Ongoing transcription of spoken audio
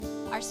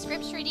Our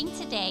scripture reading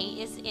today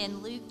is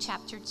in Luke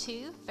chapter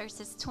 2,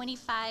 verses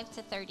 25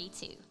 to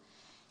 32.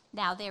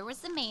 Now there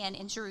was a man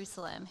in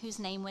Jerusalem whose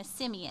name was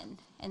Simeon,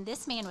 and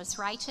this man was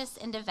righteous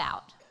and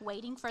devout,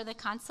 waiting for the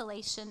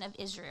consolation of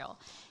Israel,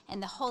 and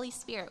the Holy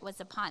Spirit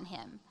was upon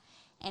him.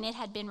 And it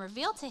had been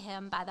revealed to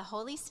him by the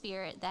Holy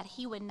Spirit that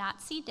he would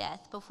not see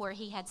death before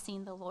he had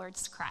seen the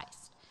Lord's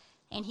Christ.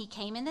 And he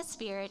came in the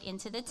Spirit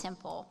into the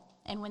temple.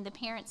 And when the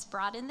parents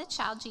brought in the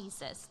child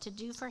Jesus to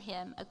do for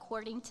him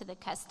according to the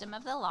custom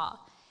of the law,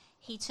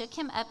 he took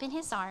him up in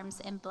his arms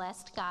and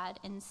blessed God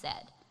and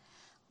said,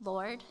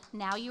 Lord,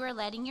 now you are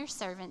letting your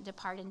servant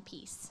depart in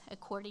peace,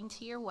 according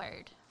to your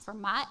word. For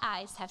my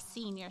eyes have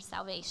seen your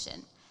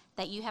salvation,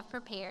 that you have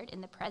prepared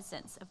in the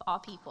presence of all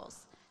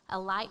peoples, a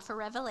light for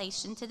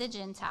revelation to the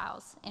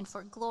Gentiles and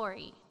for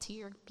glory to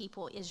your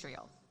people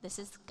Israel. This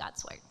is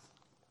God's word.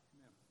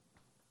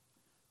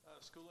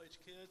 School-age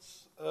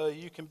kids,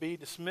 you can be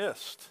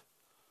dismissed.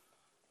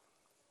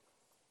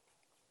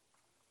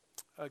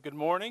 Good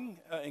morning.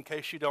 In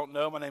case you don't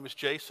know, my name is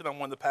Jason. I'm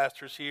one of the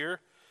pastors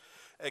here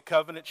at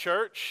Covenant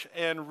Church,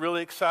 and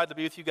really excited to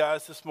be with you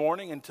guys this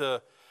morning and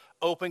to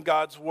open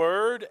God's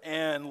Word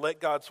and let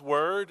God's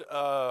Word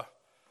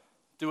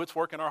do its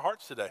work in our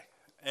hearts today.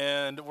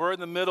 And we're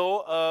in the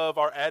middle of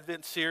our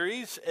Advent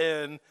series,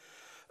 and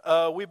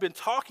we've been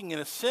talking in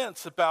a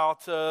sense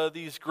about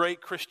these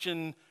great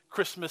Christian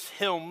Christmas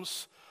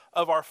hymns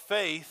of our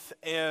faith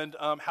and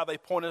how they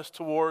point us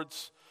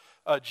towards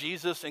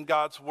Jesus and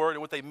God's Word and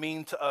what they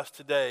mean to us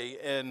today.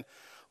 And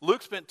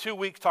Luke spent 2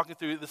 weeks talking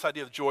through this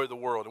idea of the joy of the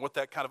world and what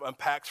that kind of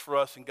unpacks for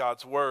us in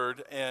God's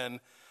Word. And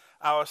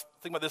I was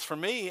thinking about this for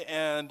me,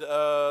 and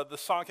the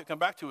song I kept coming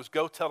back to was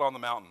Go Tell It on the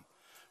Mountain,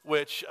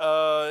 which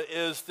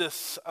is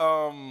this,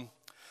 and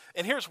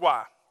here's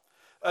why.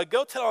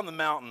 Go Tell It on the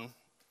Mountain,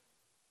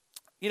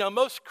 you know,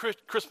 most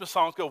Christmas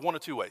songs go one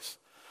of two ways.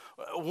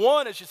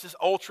 One is just this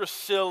ultra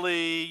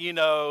silly,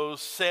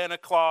 Santa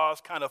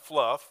Claus kind of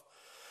fluff.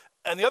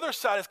 And the other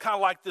side is kind of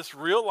like this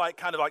real,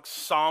 kind of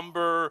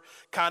somber,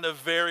 kind of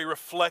very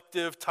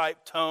reflective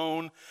type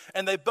tone.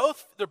 And they're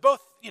both,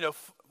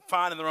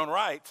 fine in their own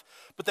right,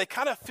 but they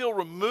kind of feel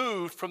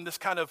removed from this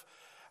kind of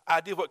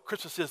idea of what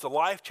Christmas is, the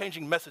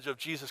life-changing message of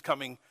Jesus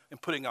coming and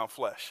putting on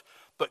flesh.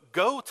 But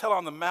Go Tell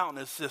on the Mountain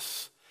it's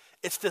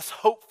this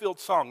hope-filled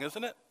song,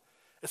 isn't it?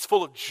 It's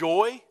full of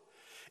joy.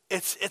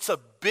 It's a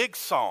big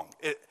song.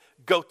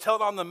 Go tell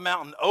it on the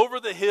mountain, over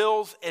the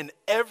hills, and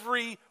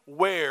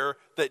everywhere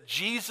that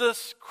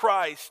Jesus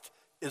Christ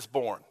is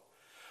born.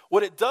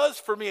 What it does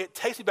for me, it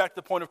takes me back to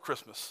the point of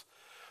Christmas,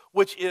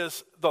 which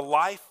is the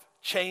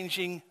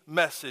life-changing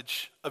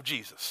message of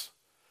Jesus.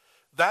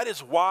 That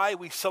is why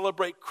we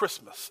celebrate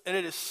Christmas. And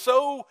it is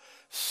so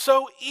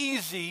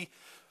easy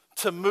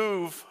to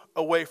move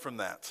away from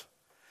that.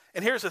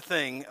 And here's the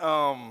thing,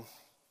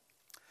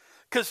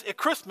 because at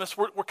Christmas,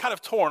 we're kind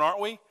of torn,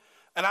 aren't we?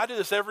 And I do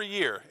this every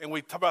year, and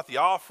we talk about the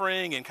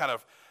offering and kind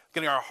of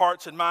getting our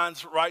hearts and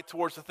minds right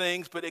towards the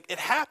things, but it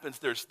happens.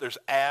 There's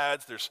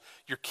ads, there's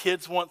your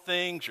kids want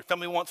things, your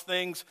family wants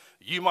things,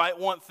 you might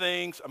want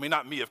things. I mean,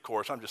 not me, of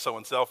course, I'm just so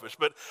unselfish,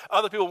 but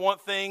other people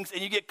want things, and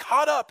you get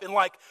caught up in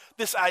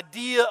this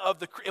idea of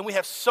and we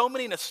have so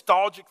many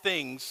nostalgic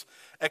things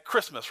at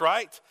Christmas,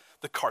 right?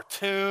 The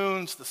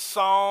cartoons, the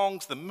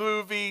songs, the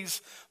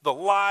movies, the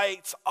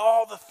lights,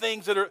 all the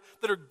things that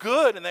are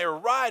good, and they are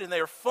right, and they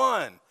are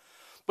fun.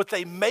 But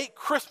they make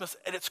Christmas,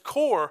 at its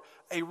core,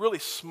 a really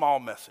small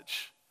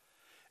message.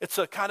 It's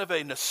a kind of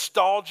a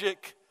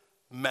nostalgic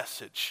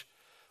message.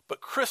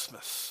 But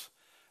Christmas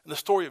and the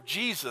story of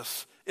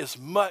Jesus is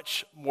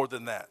much more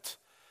than that.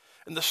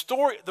 And the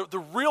story, the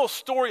real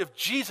story of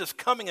Jesus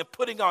coming and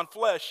putting on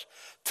flesh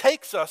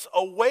takes us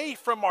away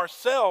from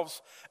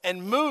ourselves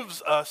and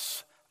moves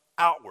us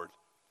outward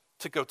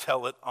to go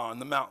tell it on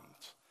the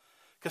mountains.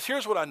 Because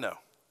here's what I know.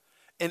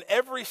 In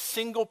every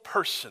single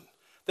person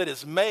that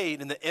is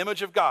made in the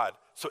image of God,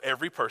 so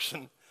every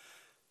person,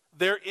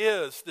 there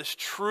is this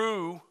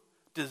true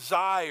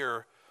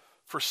desire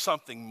for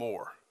something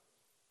more.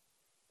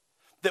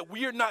 That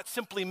we are not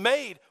simply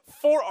made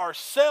for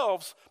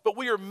ourselves, but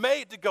we are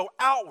made to go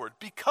outward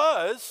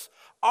because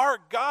our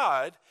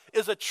God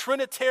is a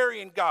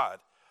Trinitarian God.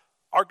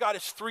 Our God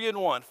is 3 in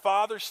 1,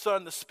 Father,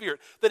 Son, the Spirit,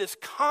 that is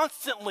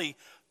constantly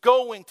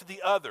going to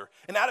the other.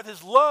 And out of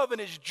his love and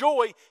his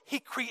joy, he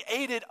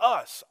created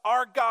us.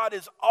 Our God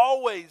is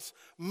always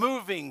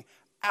moving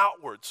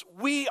outwards.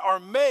 We are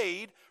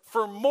made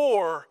for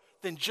more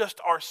than just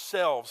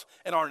ourselves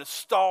and our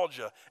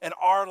nostalgia and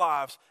our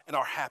lives and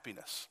our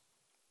happiness.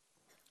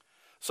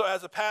 So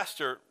as a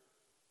pastor,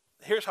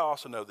 here's how I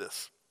also know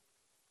this.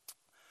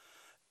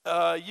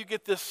 You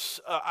get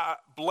this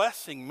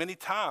blessing many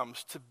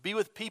times to be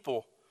with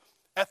people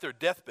at their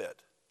deathbed,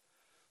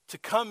 to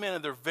come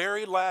in their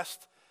very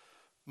last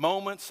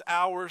moments,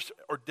 hours,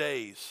 or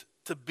days,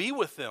 to be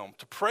with them,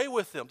 to pray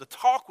with them, to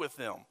talk with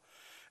them.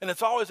 And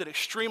it's always an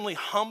extremely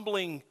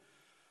humbling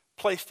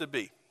place to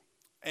be.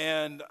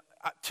 And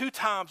 2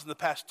 times in the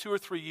past 2 or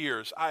 3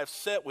 years, I have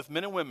sat with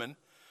men and women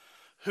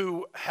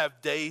who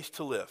have days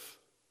to live.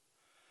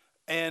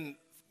 And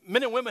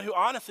men and women who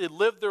honestly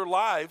lived their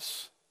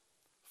lives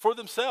for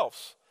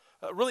themselves,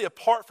 really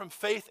apart from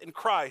faith in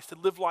Christ,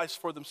 had lived lives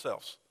for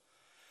themselves.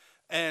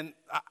 And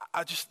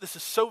this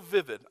is so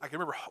vivid. I can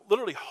remember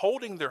literally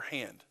holding their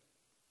hand.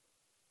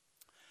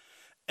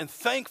 And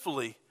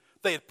thankfully,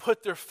 they had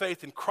put their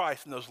faith in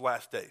Christ in those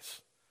last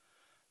days.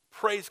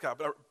 Praise God.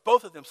 But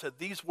both of them said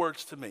these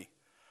words to me: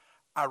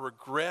 I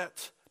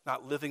regret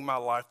not living my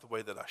life the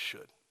way that I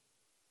should.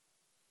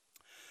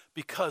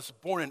 Because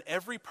born in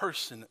every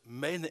person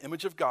made in the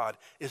image of God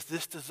is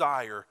this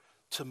desire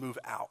to move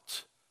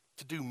out,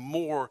 to do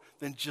more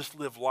than just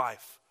live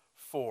life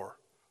for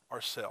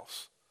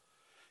ourselves.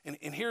 And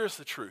here's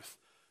the truth.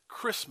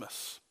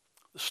 Christmas,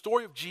 the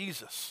story of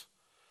Jesus,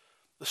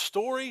 the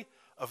story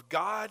of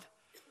God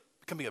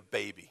becoming a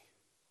baby,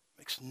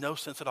 makes no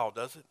sense at all,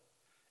 does it?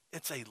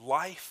 It's a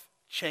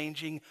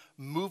life-changing,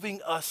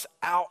 moving us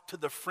out to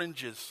the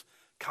fringes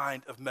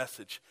kind of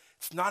message.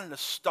 It's not a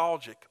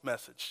nostalgic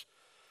message.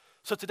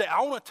 So today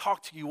I want to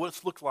talk to you what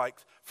it's looked like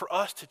for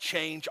us to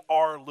change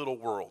our little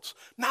worlds.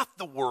 Not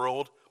the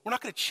world. We're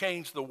not going to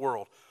change the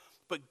world.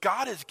 But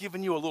God has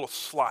given you a little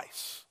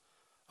slice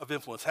of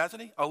influence,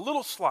 hasn't he? A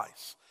little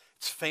slice.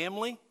 It's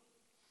family.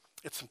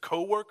 It's some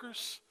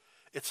coworkers.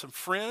 It's some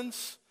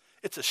friends.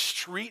 It's a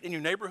street in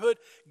your neighborhood.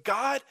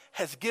 God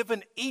has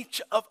given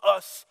each of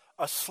us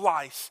a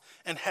slice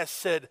and has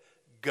said,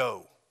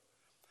 go.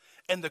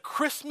 And the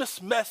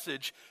Christmas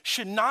message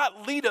should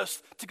not lead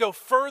us to go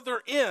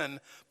further in,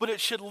 but it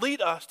should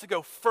lead us to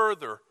go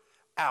further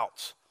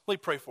out. Let me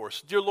pray for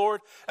us. Dear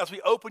Lord, as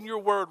we open your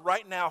word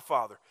right now,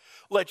 Father,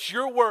 let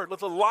your word, let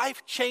the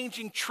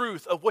life-changing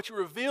truth of what you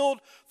revealed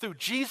through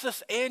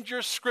Jesus and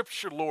your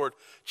scripture, Lord,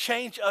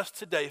 change us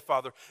today,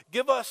 Father.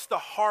 Give us a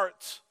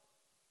heart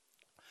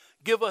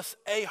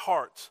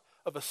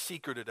of a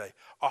seeker today,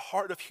 a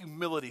heart of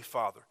humility,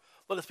 Father.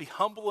 Let us be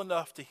humble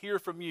enough to hear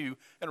from you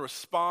and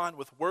respond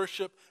with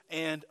worship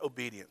and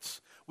obedience.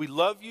 We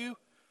love you.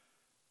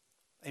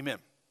 Amen.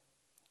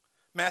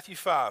 Matthew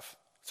 5.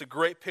 It's a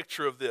great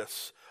picture of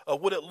this,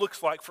 of what it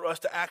looks like for us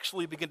to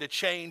actually begin to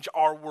change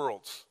our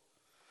worlds.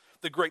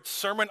 The great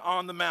Sermon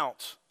on the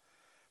Mount.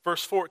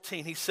 Verse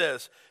 14, he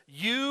says,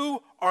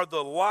 you are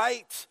the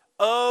light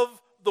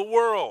of the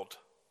world.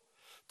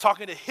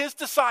 Talking to his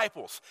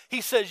disciples,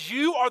 he says,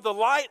 you are the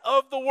light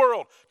of the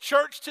world.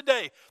 Church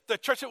today, the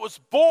church that was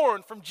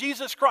born from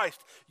Jesus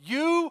Christ,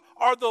 you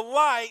are the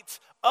light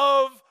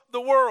of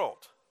the world.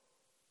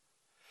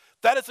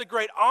 That is a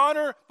great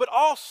honor, but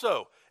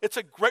also it's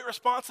a great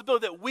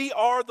responsibility that we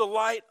are the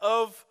light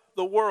of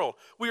the world.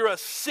 We are a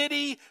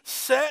city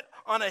set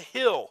on a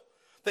hill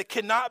that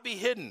cannot be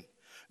hidden.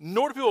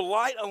 Nor do people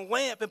light a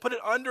lamp and put it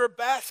under a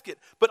basket,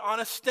 but on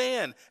a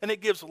stand, and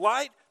it gives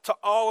light to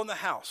all in the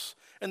house.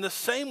 In the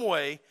same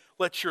way,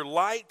 let your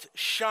light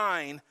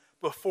shine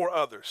before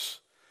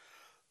others,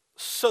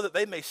 so that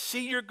they may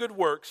see your good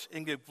works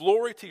and give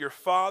glory to your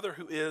Father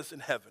who is in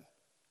heaven.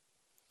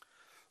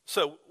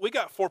 So we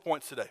got 4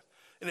 points today.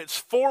 And it's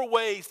 4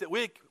 ways that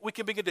we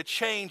can begin to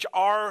change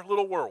our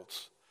little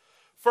worlds.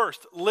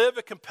 First, live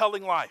a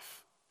compelling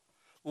life.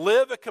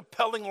 Live a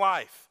compelling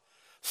life.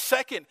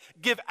 Second,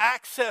 give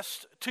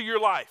access to your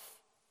life.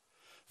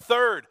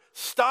 Third,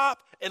 stop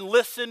and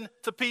listen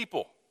to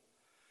people.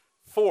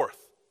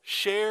 Fourth,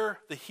 share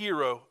the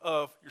hero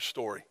of your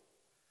story.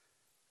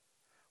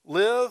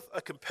 Live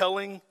a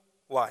compelling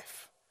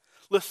life.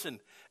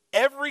 Listen,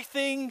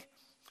 everything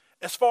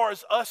as far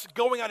as us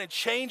going out and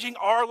changing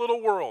our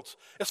little worlds,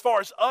 as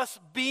far as us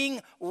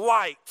being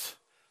light,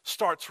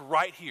 starts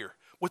right here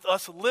with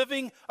us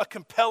living a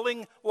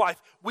compelling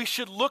life. We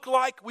should look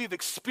like we've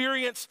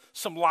experienced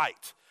some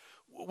light.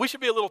 We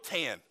should be a little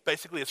tan,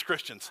 basically, as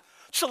Christians.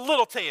 Just a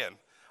little tan.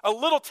 A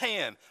little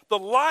tan. The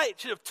light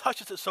should have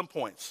touched us at some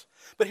points.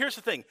 But here's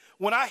the thing.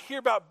 When I hear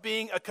about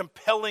living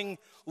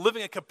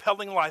a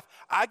compelling life,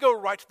 I go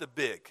right to the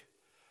big.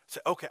 Say,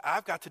 okay,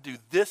 I've got to do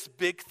this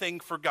big thing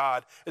for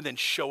God and then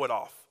show it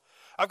off.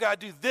 I've got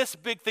to do this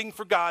big thing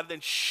for God and then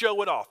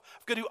show it off.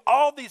 I've got to do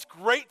all these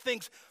great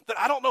things that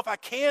I don't know if I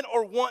can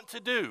or want to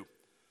do.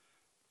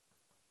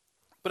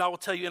 But I will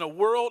tell you, in a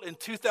world in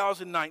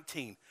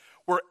 2019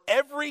 where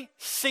every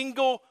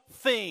single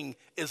thing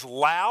is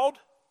loud,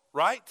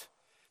 right?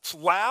 It's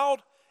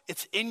loud,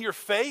 it's in your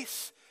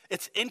face,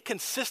 it's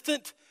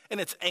inconsistent, and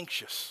it's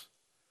anxious.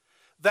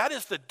 That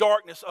is the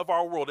darkness of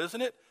our world,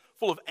 isn't it?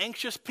 Full of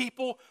anxious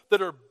people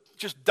that are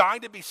just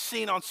dying to be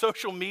seen on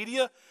social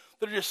media,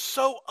 that are just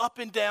so up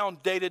and down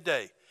day to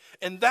day.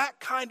 In that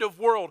kind of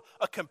world,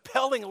 a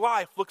compelling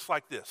life looks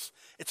like this.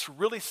 It's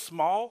really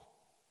small,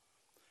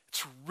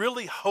 it's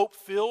really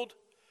hope-filled,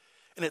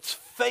 and it's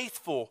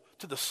faithful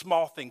to the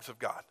small things of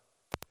God.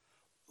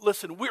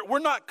 Listen, we're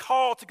not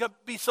called to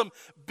be some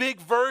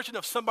big version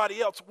of somebody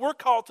else. We're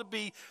called to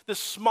be this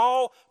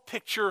small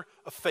picture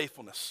of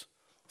faithfulness.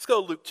 Let's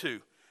go to Luke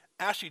 2.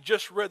 Ashley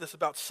just read this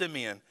about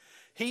Simeon.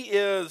 He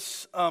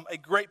is a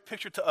great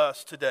picture to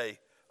us today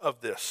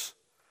of this.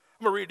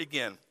 I'm going to read it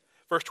again.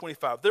 Verse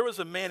 25. There was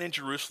a man in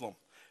Jerusalem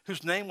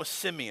whose name was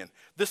Simeon.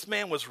 This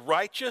man was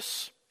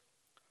righteous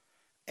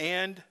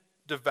and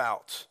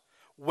devout,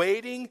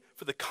 waiting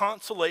for the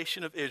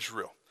consolation of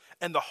Israel.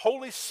 And the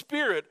Holy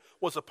Spirit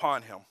was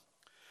upon him.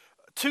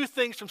 Two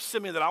things from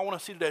Simeon that I want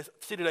to see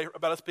today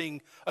about us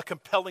being a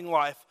compelling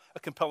life, a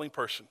compelling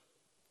person.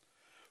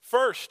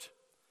 First,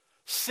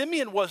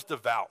 Simeon was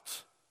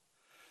devout.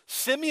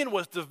 Simeon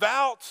was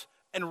devout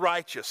and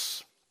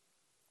righteous.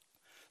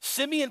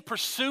 Simeon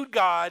pursued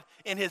God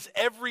in his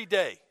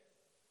everyday.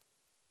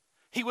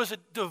 He was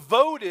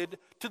devoted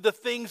to the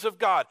things of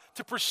God,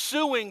 to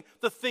pursuing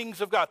the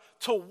things of God,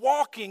 to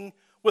walking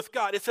with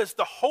God. It says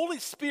the Holy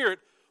Spirit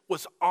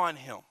was on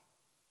him.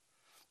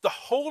 The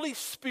Holy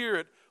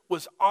Spirit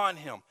was on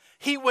him.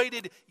 He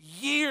waited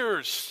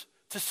years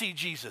to see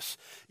Jesus.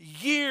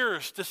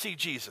 Years to see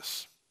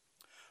Jesus.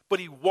 But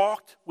he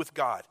walked with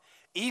God.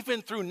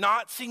 Even through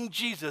not seeing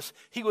Jesus,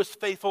 he was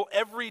faithful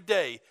every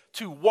day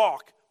to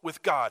walk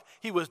with God.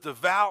 He was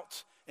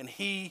devout and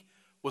he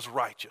was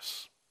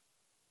righteous.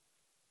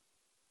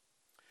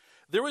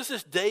 There was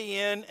this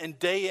day in and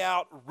day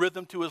out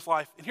rhythm to his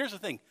life. And here's the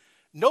thing.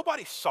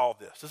 Nobody saw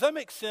this. Does that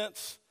make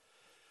sense?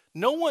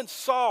 No one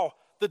saw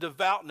the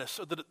devoutness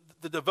or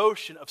the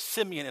devotion of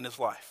Simeon in his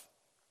life.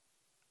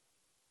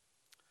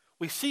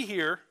 We see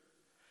here,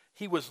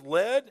 he was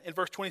led in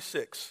verse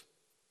 26.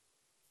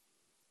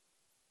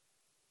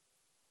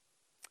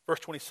 Verse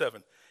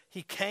 27.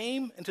 He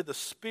came into the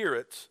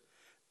Spirit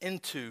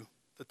into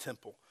the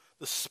temple.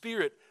 The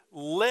Spirit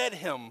led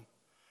him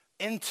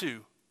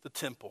into the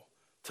temple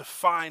to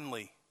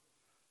finally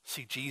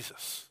see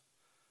Jesus.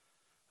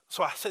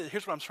 So I said,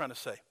 here's what I'm trying to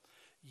say.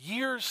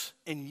 Years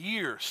and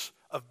years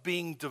of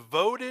being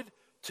devoted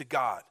to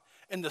God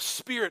and the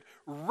Spirit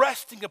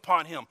resting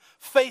upon him,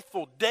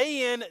 faithful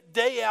day in,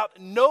 day out,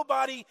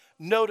 nobody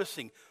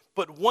noticing.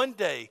 But one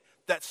day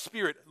that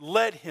Spirit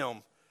led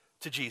him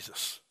to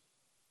Jesus.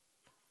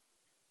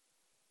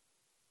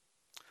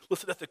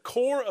 Listen, at the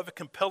core of a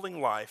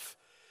compelling life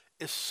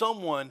is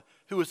someone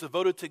who is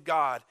devoted to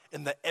God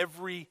in the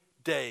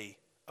everyday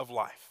of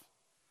life.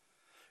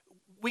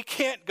 We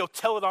can't go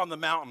tell it on the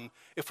mountain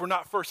if we're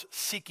not first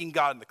seeking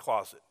God in the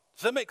closet.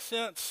 Does that make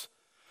sense?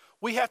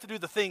 We have to do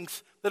the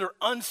things that are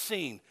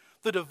unseen,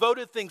 the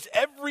devoted things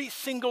every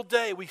single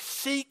day. We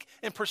seek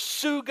and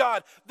pursue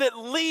God that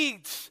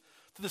leads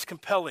to this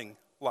compelling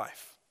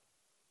life.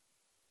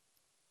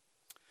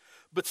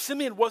 But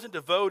Simeon wasn't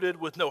devoted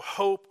with no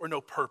hope or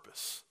no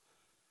purpose.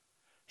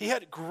 He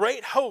had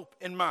great hope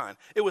in mind.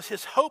 It was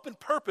his hope and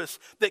purpose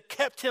that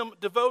kept him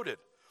devoted.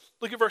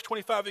 Look at verse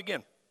 25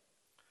 again.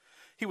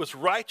 He was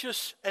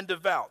righteous and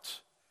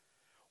devout,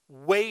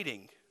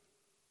 waiting,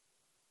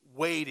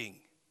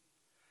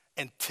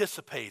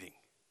 anticipating.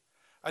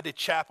 I did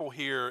chapel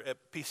here at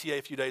PCA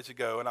a few days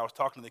ago, and I was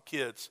talking to the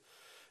kids.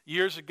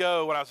 Years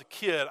ago, when I was a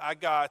kid,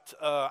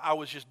 I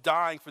was just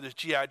dying for this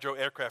G.I. Joe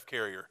aircraft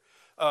carrier.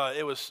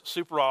 It was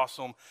super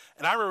awesome.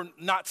 And I remember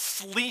not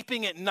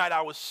sleeping at night.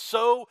 I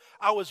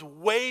was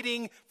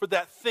waiting for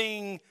that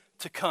thing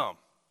to come.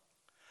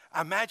 I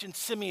imagine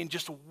Simeon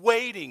just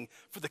waiting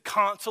for the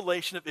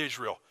consolation of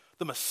Israel,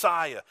 the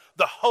Messiah,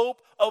 the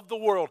hope of the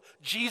world,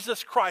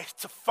 Jesus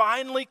Christ, to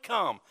finally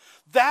come.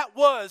 That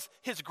was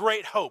his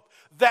great hope.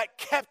 That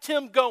kept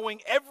him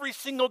going every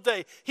single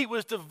day. He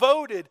was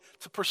devoted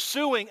to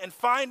pursuing and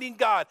finding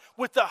God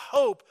with the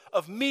hope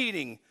of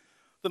meeting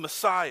the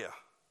Messiah.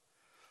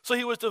 So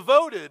he was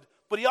devoted,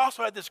 but he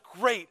also had this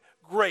great,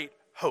 great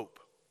hope.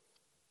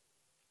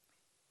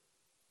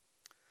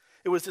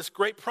 It was this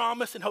great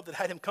promise and hope that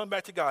had him come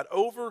back to God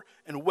over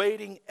and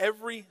waiting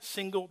every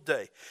single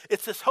day.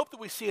 It's this hope that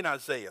we see in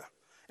Isaiah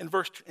in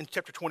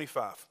chapter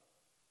 25. It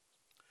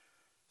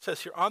says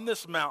here, on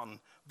this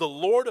mountain, the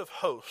Lord of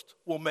hosts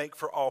will make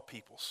for all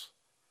peoples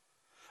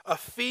a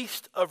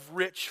feast of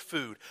rich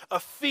food,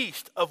 a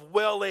feast of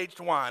well-aged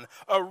wine,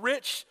 a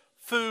rich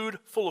food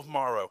full of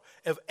marrow,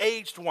 of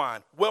aged wine,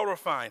 well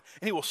refined.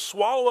 And he will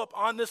swallow up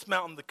on this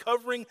mountain the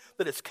covering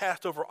that is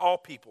cast over all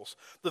peoples,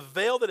 the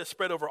veil that is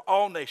spread over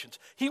all nations.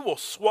 He will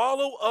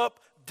swallow up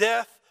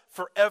death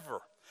forever.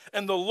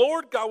 And the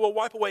Lord God will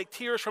wipe away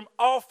tears from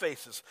all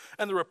faces,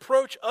 and the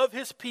reproach of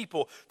his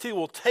people till he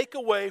will take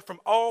away from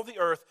all the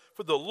earth,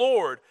 for the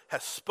Lord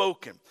has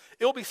spoken.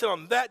 It will be said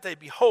on that day,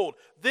 behold,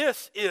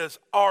 this is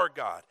our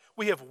God.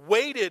 We have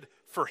waited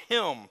for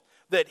him,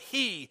 that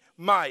he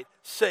might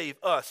save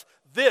us.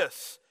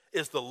 This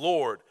is the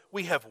Lord.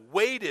 We have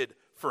waited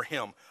for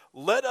him.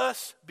 Let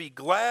us be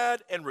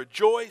glad and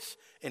rejoice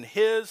in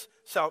his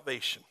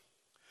salvation.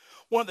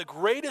 One of the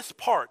greatest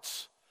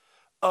parts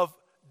of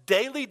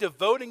daily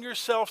devoting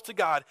yourselves to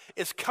God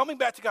is coming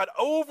back to God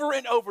over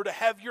and over to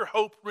have your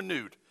hope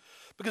renewed.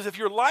 Because if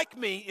you're like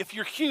me, if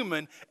you're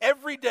human,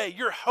 every day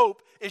your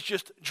hope is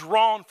just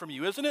drawn from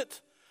you, isn't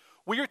it?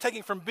 We are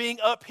taking from being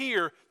up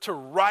here to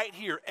right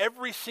here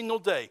every single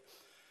day.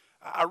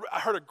 I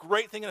heard a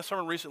great thing in a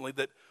sermon recently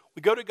that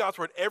we go to God's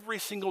word every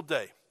single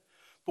day,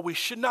 but we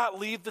should not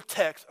leave the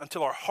text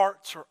until our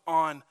hearts are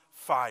on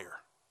fire,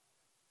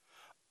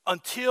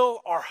 until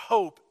our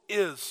hope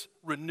is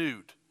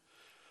renewed.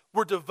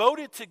 We're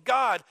devoted to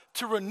God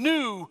to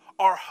renew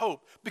our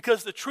hope,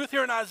 because the truth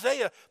here in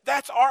Isaiah,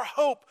 that's our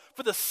hope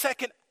for the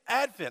second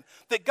Advent,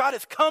 that God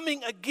is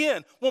coming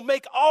again, will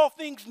make all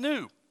things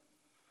new.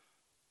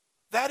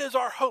 That is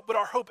our hope, but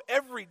our hope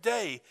every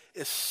day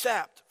is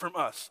sapped from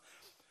us.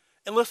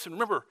 And listen,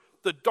 remember,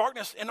 the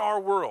darkness in our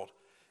world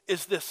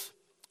is this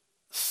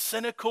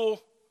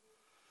cynical,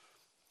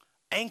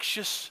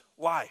 anxious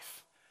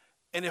life.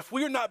 And if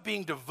we are not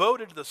being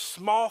devoted to the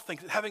small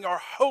things, having our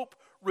hope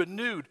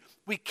renewed,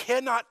 we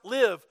cannot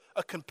live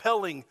a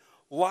compelling,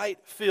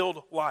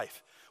 light-filled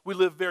life. We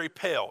live very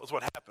pale is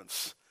what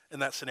happens in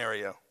that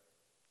scenario.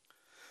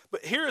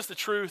 But here is the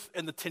truth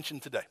and the tension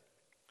today.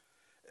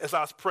 As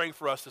I was praying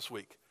for us this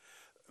week,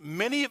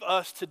 many of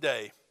us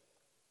today,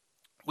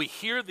 we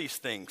hear these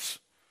things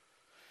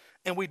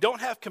and we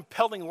don't have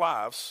compelling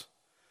lives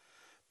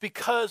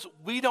because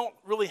we don't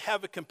really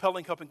have a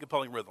compelling hope and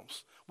compelling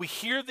rhythms. We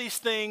hear these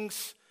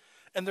things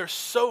and they're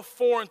so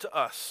foreign to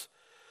us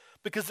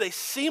because they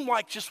seem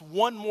like just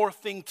one more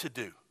thing to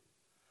do.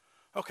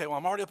 Okay, well,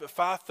 I'm already up at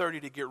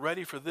 5:30 to get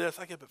ready for this.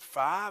 I get up at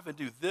 5 and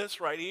do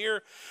this right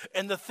here.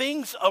 And the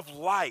things of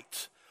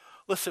light,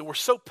 listen, we're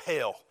so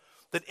pale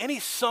that any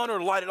sun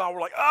or light at all,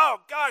 we're like,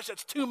 oh gosh,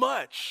 that's too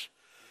much.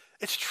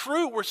 It's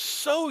true, we're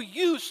so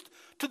used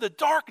to the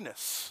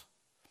darkness.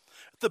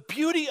 The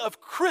beauty of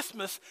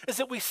Christmas is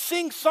that we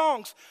sing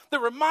songs that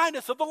remind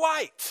us of the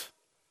light.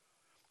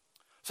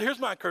 So here's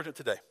my encouragement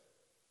today.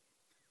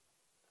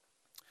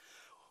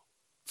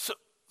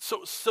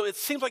 So it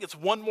seems like it's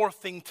one more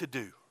thing to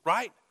do,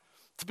 right?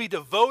 To be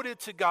devoted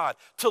to God,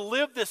 to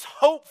live this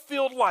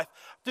hope-filled life,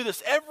 do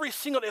this every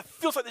single day. It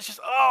feels like it's just,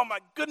 oh my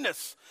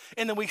goodness.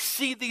 And then we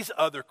see these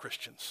other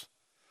Christians,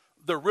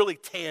 the really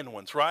tan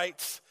ones,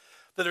 right?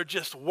 That are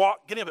just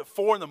getting up at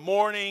 4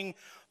 a.m.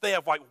 They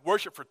have like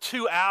worship for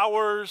 2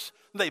 hours.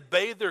 They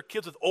bathe their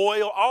kids with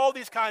oil, all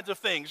these kinds of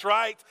things,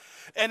 right?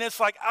 And it's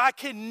like, I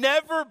can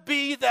never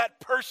be that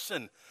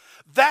person.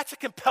 That's a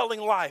compelling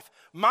life.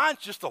 Mine's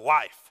just a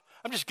life.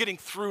 I'm just getting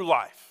through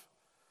life.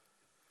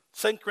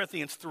 2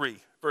 Corinthians 3,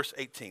 verse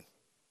 18.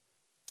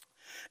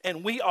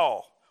 And we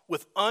all,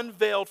 with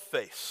unveiled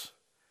face,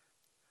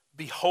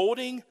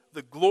 beholding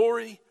the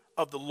glory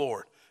of the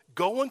Lord,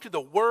 going to the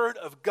word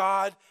of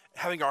God,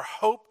 having our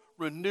hope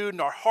renewed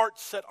and our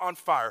hearts set on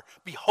fire,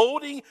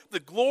 beholding the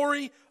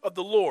glory of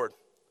the Lord,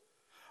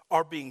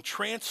 are being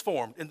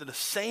transformed into the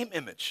same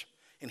image.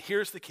 And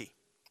here's the key.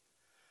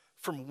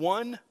 From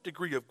one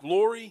degree of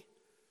glory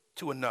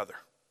to another.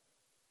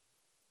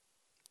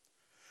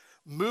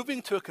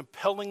 Moving to a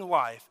compelling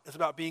life is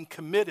about being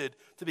committed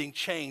to being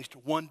changed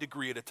 1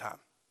 degree at a time.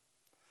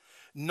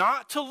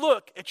 Not to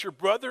look at your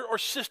brother or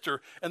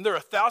sister and they're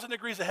 1,000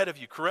 degrees ahead of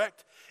you,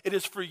 correct? It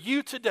is for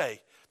you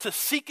today to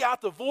seek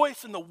out the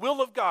voice and the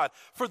will of God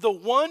for the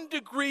 1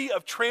 degree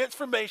of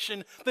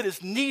transformation that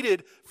is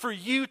needed for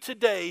you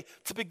today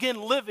to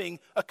begin living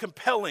a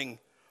compelling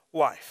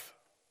life.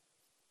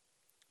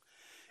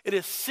 It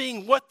is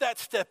seeing what that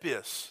step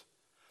is,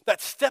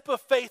 that step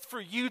of faith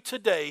for you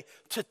today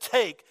to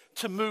take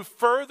to move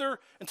further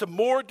into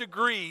more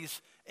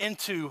degrees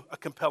into a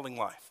compelling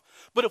life.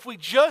 But if we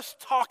just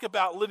talk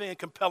about living a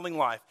compelling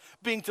life,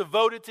 being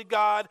devoted to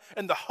God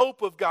and the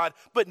hope of God,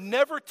 but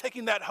never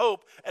taking that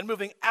hope and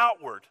moving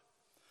outward,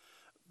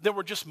 then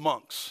we're just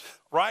monks,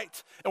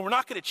 right? And we're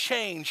not going to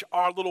change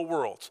our little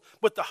worlds.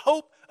 But the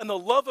hope and the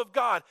love of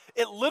God,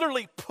 it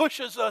literally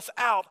pushes us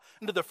out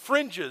into the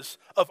fringes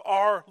of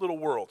our little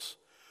worlds.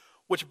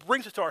 Which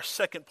brings us to our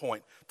second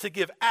point, to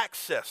give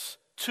access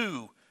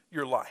to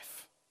your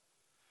life.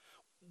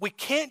 We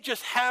can't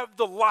just have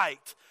the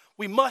light.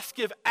 We must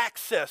give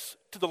access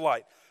to the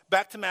light.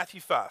 Back to Matthew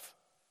 5.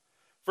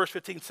 Verse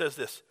 15 says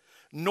this,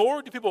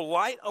 nor do people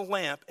light a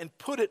lamp and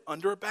put it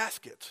under a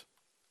basket,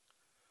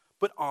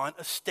 but on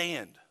a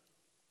stand.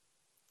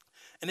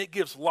 And it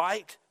gives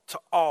light to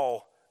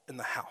all in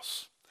the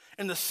house.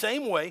 In the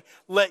same way,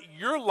 let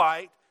your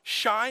light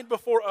shine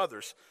before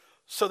others,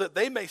 so that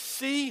they may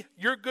see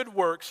your good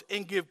works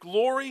and give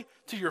glory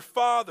to your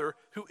Father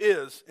who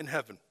is in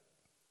heaven.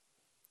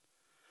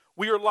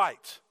 We are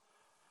light,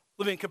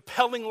 living a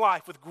compelling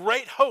life with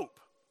great hope.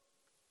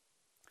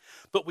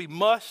 But we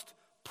must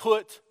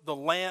put the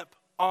lamp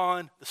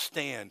on the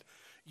stand.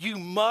 You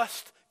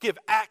must give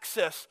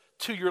access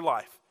to your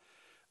life.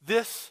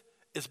 This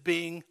is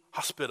being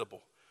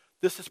hospitable.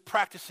 This is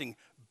practicing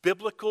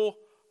biblical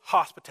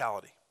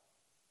hospitality.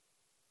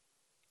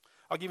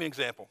 I'll give you an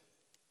example.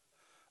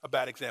 A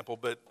bad example,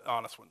 but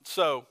honest one.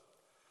 So,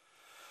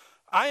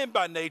 I am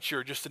by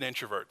nature just an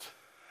introvert.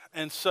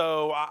 And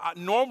so,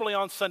 normally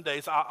on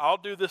Sundays, I'll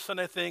do this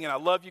Sunday thing, and I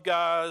love you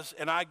guys,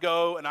 and I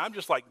go, and I'm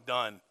just like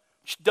done.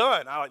 Just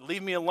done.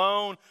 Leave me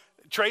alone.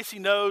 Tracy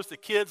knows the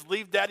kids,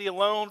 leave daddy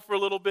alone for a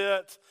little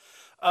bit.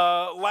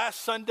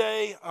 Last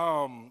Sunday,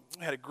 I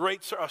had a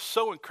great, I was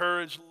so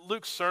encouraged.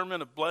 Luke's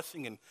sermon of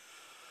blessing and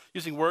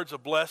using words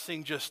of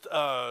blessing just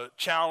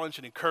challenged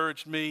and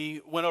encouraged me.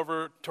 Went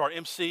over to our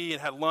MC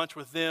and had lunch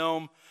with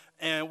them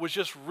and was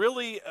just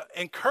really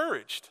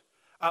encouraged.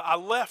 I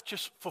left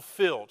just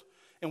fulfilled.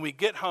 And we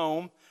get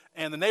home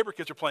and the neighbor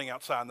kids are playing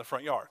outside in the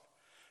front yard.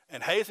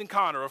 And Hayes and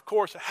Connor, of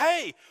course,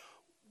 hey,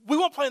 we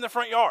want to play in the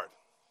front yard.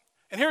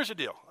 And here's the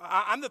deal.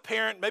 I'm the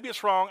parent. Maybe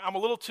it's wrong. I'm a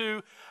little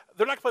too.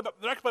 They're not going to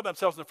play by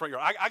themselves in the front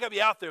yard. I got to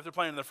be out there if they're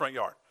playing in the front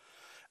yard.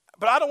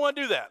 But I don't want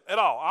to do that at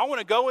all. I want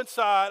to go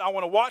inside. I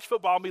want to watch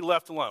football and be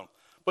left alone.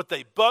 But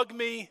they bug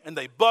me, and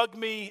they bug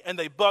me, and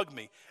they bug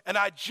me. And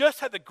I just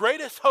had the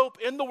greatest hope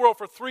in the world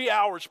for 3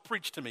 hours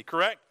preached to me,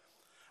 correct?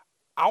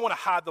 I want to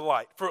hide the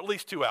light for at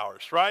least 2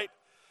 hours, right?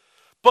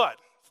 But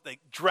they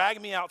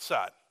drag me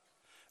outside,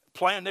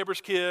 playing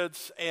neighbors'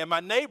 kids, and my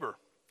neighbor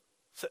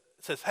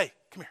says, hey,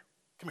 come here.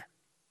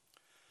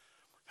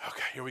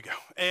 Okay, here we go.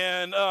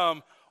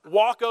 And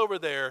walk over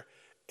there,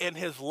 and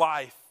his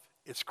life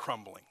is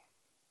crumbling.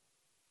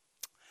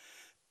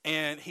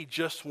 And he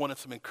just wanted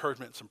some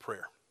encouragement and some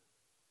prayer.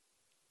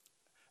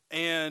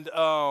 And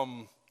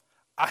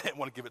I didn't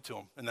want to give it to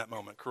him in that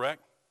moment,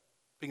 correct?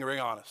 Being very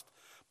honest.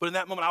 But in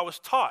that moment, I was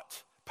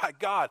taught by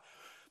God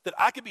that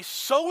I could be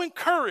so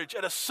encouraged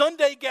at a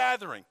Sunday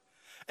gathering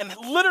and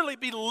literally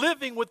be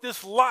living with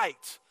this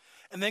light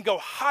and then go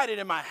hide it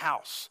in my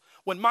house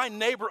when my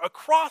neighbor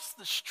across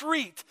the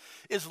street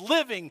is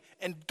living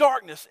in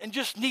darkness and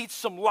just needs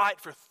some light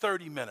for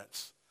 30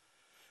 minutes.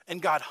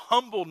 And God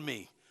humbled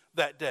me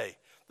that day.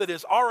 That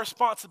is our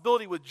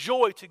responsibility with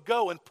joy to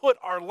go and put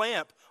our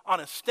lamp on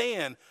a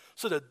stand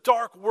so the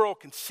dark world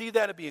can see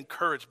that and be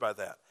encouraged by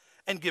that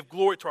and give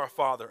glory to our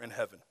Father in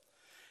heaven.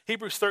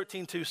 Hebrews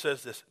 13:2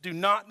 says this, do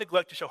not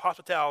neglect to show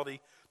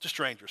hospitality to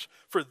strangers,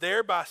 for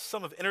thereby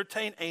some have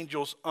entertained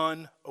angels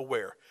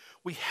unaware.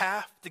 We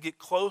have to get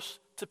close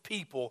to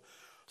people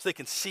so they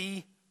can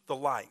see the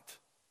light.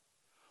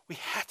 We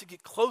have to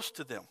get close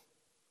to them.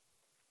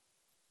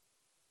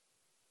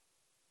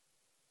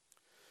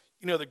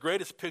 You know, the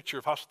greatest picture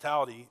of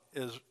hospitality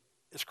is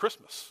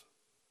Christmas.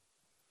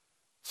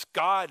 It's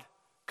God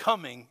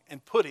coming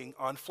and putting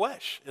on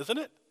flesh, isn't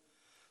it?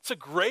 It's the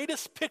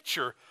greatest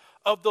picture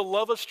of the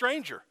love of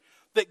stranger.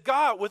 That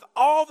God, with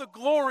all the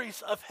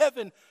glories of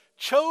heaven,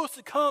 chose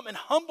to come and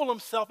humble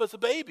himself as a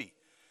baby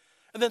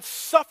and then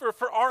suffer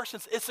for our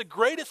sins. It's the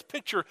greatest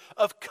picture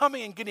of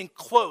coming and getting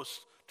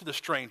close to the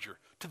stranger,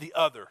 to the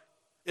other,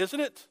 isn't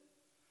it?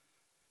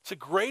 It's the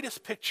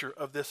greatest picture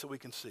of this that we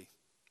can see.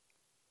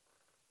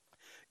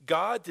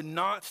 God did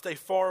not stay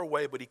far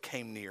away, but he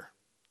came near.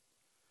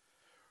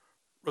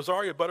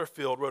 Rosaria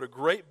Butterfield wrote a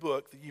great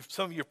book that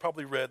some of you have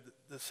probably read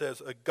that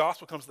says, a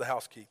gospel comes to the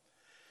house key.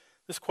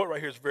 This quote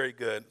right here is very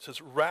good. It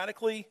says,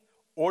 radically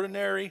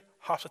ordinary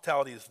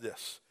hospitality is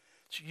this.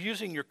 It's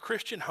using your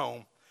Christian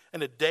home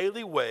in a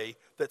daily way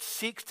that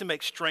seeks to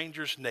make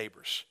strangers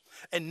neighbors,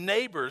 and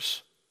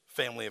neighbors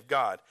family of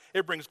God.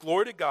 It brings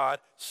glory to God,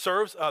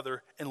 serves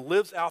other, and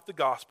lives out the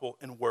gospel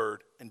in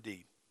word and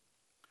deed.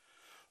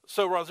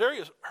 So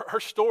Rosaria's,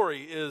 her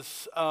story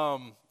is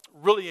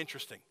really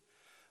interesting.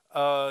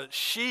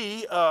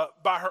 She,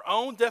 by her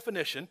own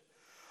definition,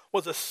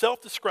 was a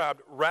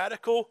self-described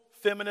radical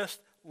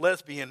feminist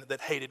lesbian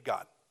that hated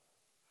God.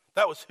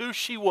 That was who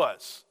she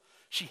was.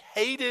 She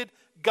hated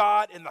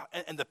God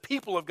and the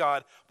people of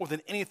God more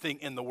than anything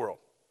in the world.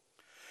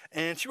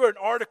 And she wrote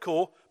an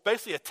article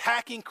basically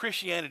attacking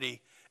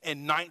Christianity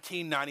in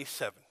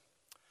 1997.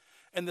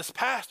 And this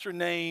pastor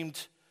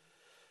named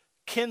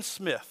Ken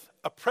Smith,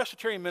 a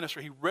Presbyterian minister,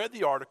 he read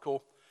the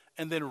article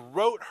and then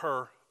wrote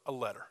her a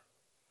letter.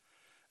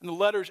 And the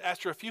letters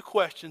asked her a few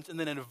questions and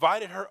then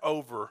invited her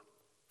over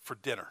for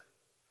dinner.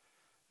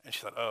 And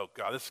she thought, oh,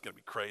 God, this is going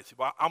to be crazy.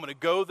 Well, I'm going to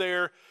go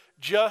there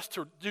just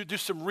to do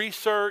some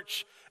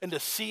research and to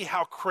see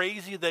how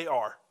crazy they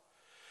are.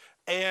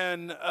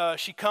 And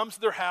she comes to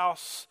their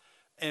house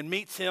and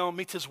meets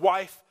his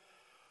wife,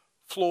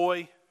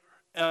 Floy,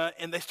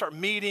 and they start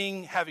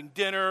meeting, having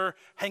dinner,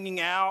 hanging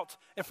out.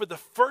 And for the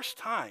first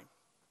time,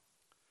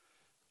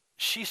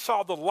 she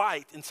saw the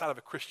light inside of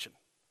a Christian,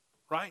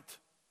 right?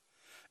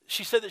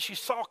 She said that she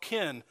saw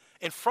Ken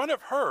in front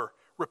of her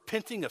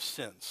repenting of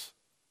sins.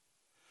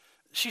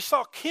 She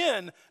saw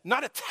Ken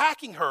not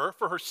attacking her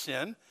for her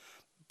sin,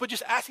 but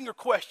just asking her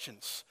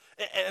questions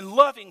and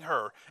loving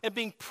her and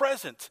being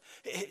present.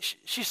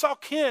 She saw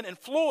Ken and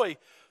Floyd,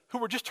 who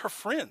were just her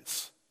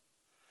friends,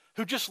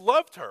 who just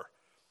loved her.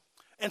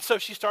 And so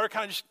she started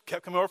kind of just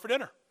kept coming over for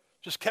dinner,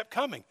 just kept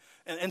coming.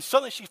 And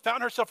suddenly she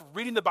found herself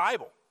reading the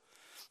Bible.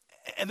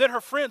 And then her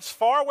friends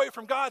far away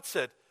from God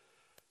said,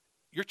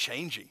 you're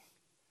changing.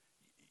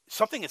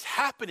 Something is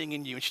happening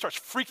in you. And she starts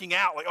freaking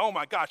out like, oh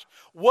my gosh,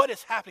 what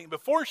is happening?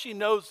 Before she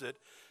knows it,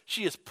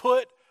 she has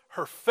put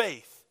her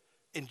faith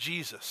in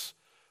Jesus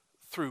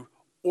through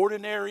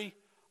ordinary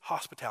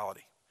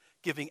hospitality,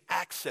 giving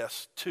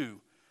access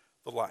to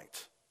the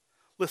light.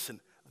 Listen,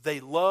 they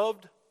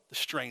loved the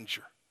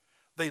stranger.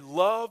 They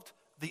loved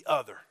the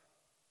other.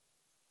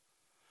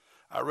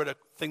 I read a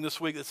thing this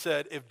week that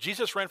said, if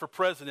Jesus ran for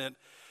president,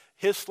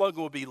 his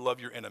slogan would be, love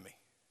your enemy.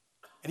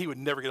 And he would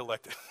never get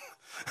elected.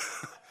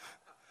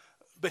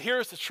 But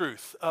here's the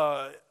truth.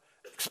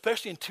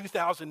 Especially in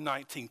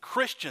 2019,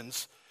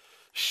 Christians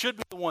should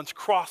be the ones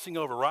crossing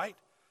over, right?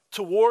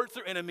 Towards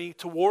their enemy,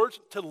 to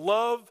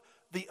love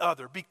the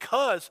other.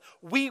 Because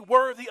we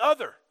were the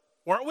other,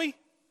 weren't we?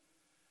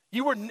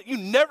 You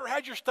never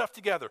had your stuff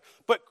together.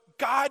 But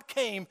God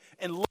came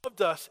and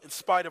loved us in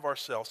spite of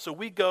ourselves. So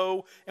we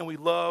go and we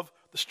love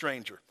the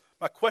stranger.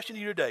 My question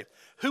to you today,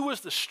 who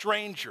is the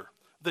stranger,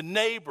 the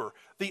neighbor,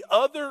 the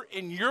other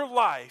in your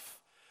life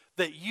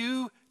that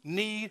you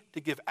need to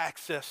give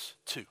access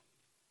to?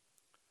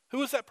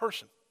 Who is that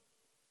person?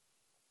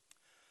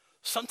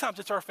 Sometimes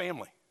it's our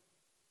family.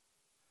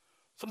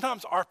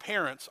 Sometimes our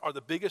parents are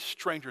the biggest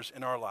strangers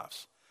in our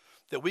lives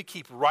that we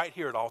keep right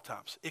here at all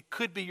times. It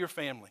could be your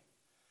family.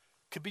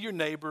 It could be your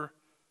neighbor.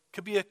 It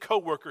could be a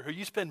coworker who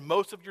you spend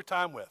most of your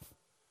time with.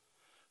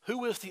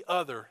 Who is the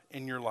other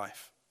in your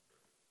life?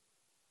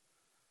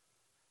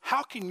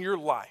 How can your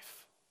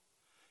life,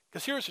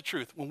 because here's the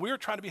truth, when we're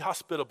trying to be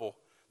hospitable,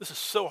 this is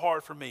so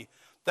hard for me,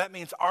 that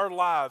means our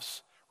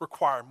lives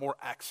require more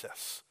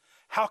access.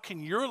 How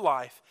can your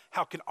life,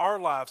 how can our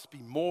lives be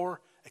more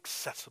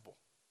accessible?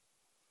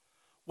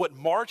 What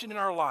margin in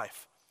our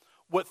life,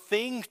 what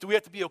things do we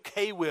have to be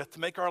okay with to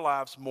make our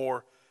lives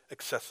more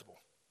accessible?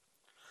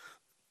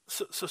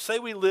 So say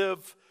we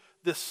live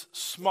this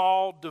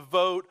small,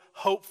 devout,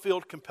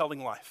 hope-filled,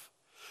 compelling life.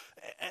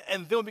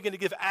 And then we begin to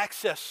give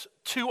access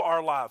to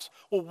our lives.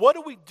 Well, what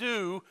do we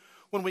do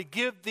when we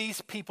give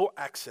these people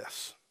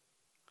access?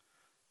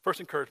 First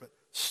encouragement,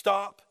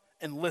 stop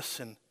and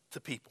listen to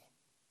people.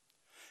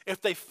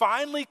 If they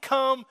finally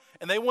come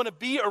and they want to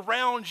be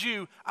around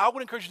you, I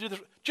would encourage you to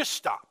do this. Just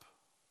stop.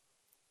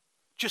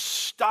 Just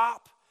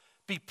stop,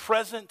 be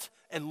present,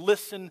 and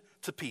listen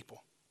to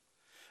people.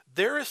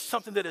 There is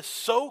something that is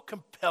so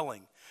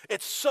compelling.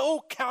 It's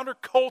so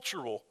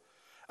countercultural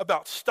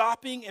about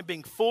stopping and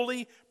being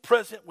fully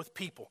present with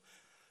people.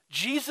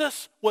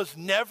 Jesus was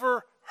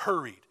never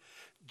hurried.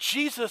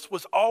 Jesus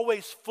was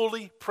always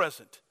fully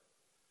present.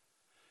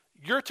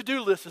 Your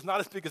to-do list is not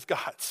as big as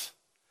God's.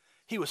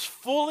 He was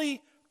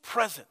fully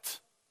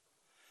present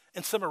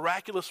in some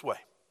miraculous way.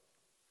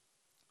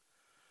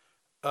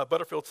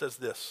 Butterfield says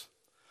this: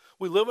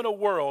 we live in a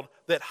world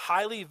that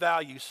highly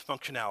values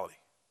functionality.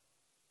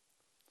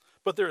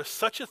 But there is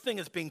such a thing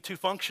as being too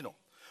functional.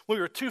 When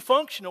we are too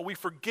functional, we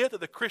forget that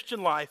the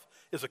Christian life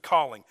is a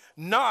calling,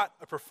 not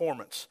a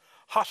performance.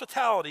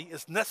 Hospitality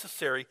is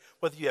necessary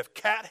whether you have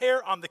cat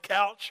hair on the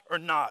couch or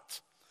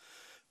not.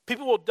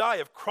 People will die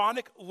of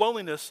chronic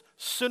loneliness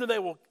sooner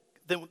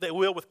than they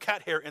will with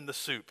cat hair in the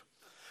soup.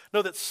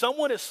 Know that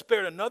someone is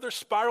spared another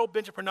spiral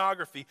binge of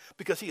pornography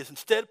because he is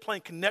instead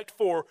playing Connect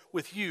 4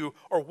 with you,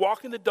 or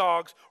walking the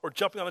dogs, or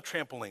jumping on the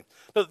trampoline.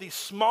 Know that these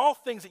small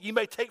things that you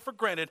may take for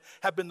granted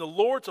have been the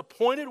Lord's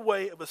appointed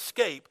way of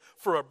escape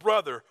for a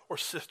brother or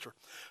sister.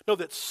 Know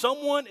that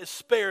someone is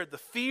spared the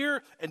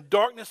fear and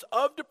darkness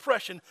of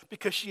depression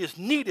because she is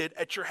needed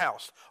at your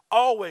house,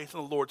 always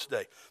on the Lord's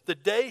day. The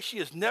day she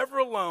is never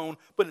alone,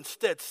 but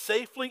instead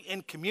safely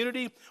in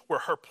community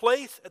where her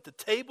place at the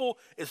table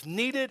is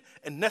needed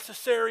and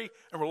necessary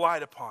and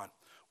relied upon.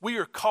 We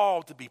are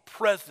called to be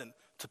present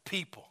to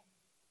people.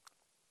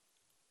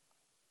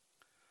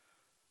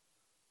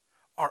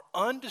 Our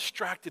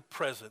undistracted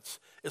presence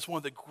is one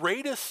of the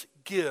greatest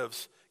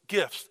gifts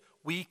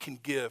we can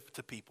give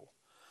to people.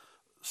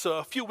 So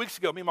a few weeks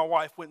ago, me and my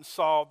wife went and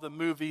saw the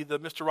movie, the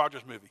Mr.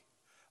 Rogers movie,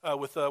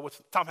 with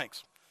Tom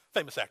Hanks,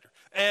 famous actor.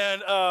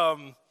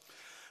 And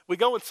we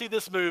go and see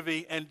this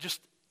movie, and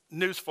just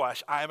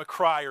newsflash, I am a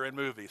crier in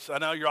movies. I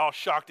know you're all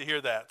shocked to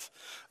hear that.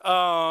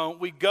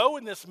 We go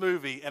in this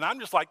movie, and I'm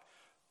just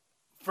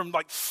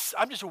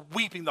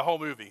weeping the whole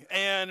movie.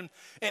 And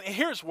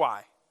here's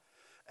why.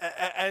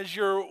 As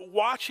you're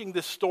watching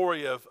this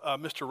story of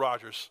Mr.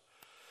 Rogers,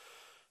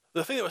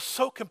 the thing that was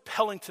so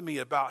compelling to me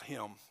about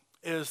him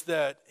is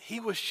that he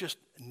was just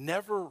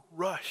never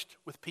rushed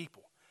with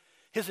people.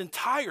 His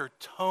entire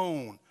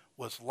tone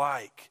was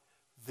like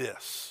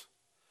this.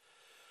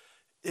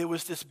 It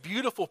was this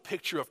beautiful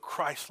picture of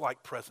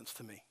Christ-like presence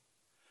to me.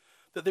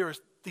 That there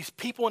was these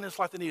people in his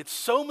life that needed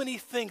so many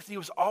things. He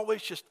was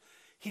always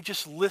he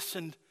just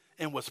listened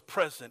and was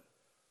present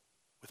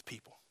with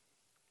people.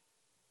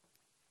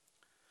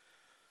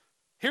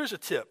 Here's a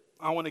tip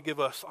I want to give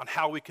us on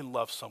how we can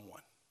love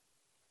someone.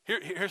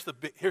 Here's the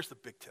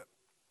big tip.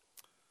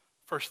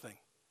 First thing,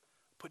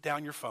 put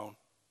down your phone.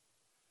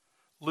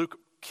 Luke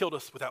killed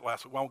us with that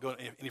last week. I won't go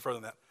any further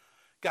than that.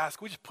 Guys,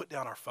 can we just put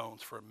down our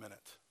phones for a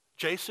minute?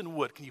 Jason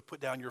Wood, can you put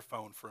down your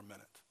phone for a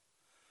minute?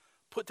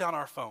 Put down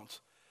our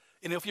phones.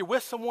 And if you're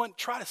with someone,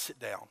 try to sit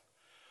down.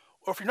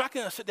 Or if you're not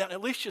going to sit down,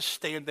 at least just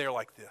stand there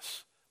like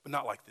this, but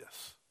not like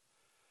this.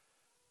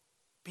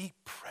 Be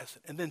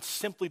present. And then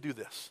simply do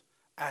this.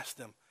 Ask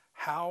them,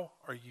 how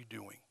are you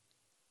doing?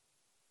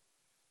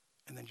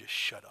 And then just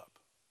shut up.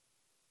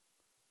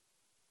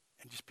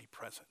 And just be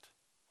present.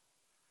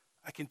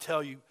 I can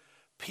tell you,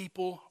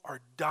 people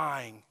are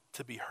dying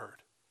to be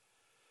heard.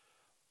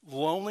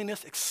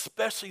 Loneliness,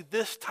 especially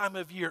this time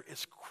of year,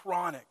 is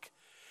chronic.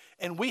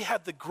 And we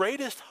have the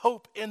greatest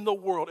hope in the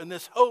world. And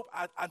this hope,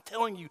 I'm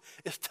telling you,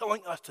 is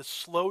telling us to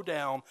slow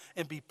down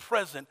and be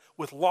present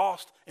with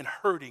lost and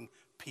hurting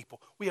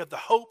people. We have the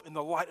hope and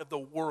the light of the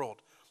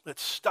world.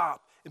 Let's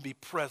stop and be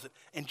present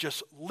and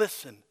just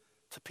listen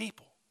to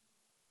people.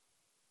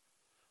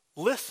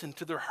 Listen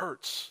to their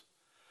hurts.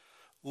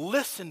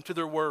 listen to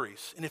their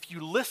worries. And if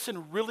you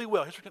listen really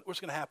well, here's what's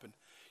going to happen.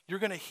 You're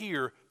going to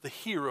hear the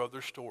hero of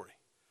their story.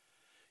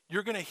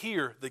 You're going to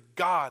hear the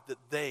God that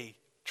they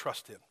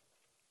trust in.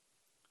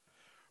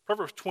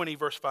 Proverbs 20,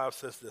 verse 5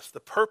 says this: the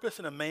purpose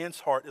in a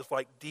man's heart is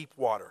like deep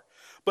water,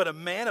 but a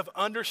man of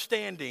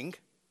understanding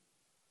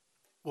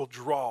will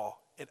draw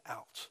it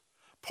out.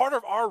 Part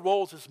of our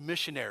roles as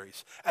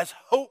missionaries, as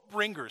hope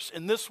bringers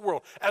in this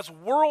world, as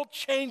world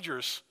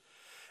changers,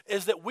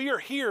 is that we are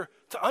here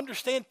to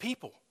understand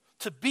people,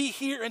 to be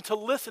here and to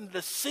listen,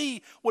 to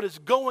see what is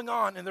going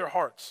on in their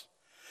hearts.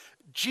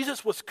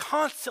 Jesus was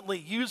constantly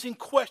using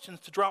questions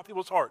to draw out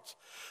people's hearts.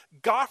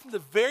 God, from the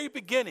very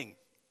beginning,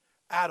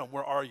 Adam,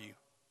 where are you?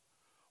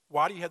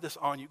 Why do you have this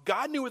on you?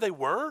 God knew where they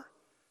were.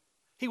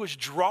 He was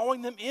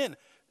drawing them in.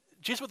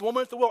 Jesus with the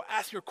woman at the well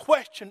asking her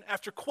question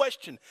after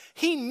question.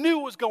 He knew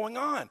what was going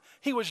on.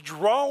 He was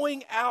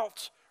drawing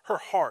out her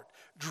heart,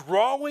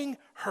 drawing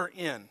her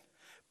in.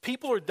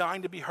 People are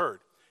dying to be heard.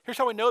 Here's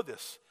how we know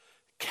this.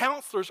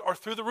 Counselors are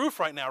through the roof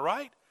right now,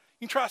 right?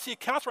 You can try to see a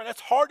counselor, and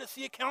it's hard to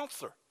see a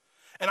counselor.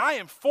 And I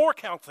am for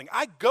counseling.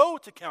 I go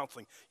to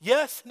counseling.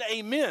 Yes and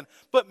amen.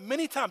 But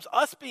many times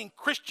us being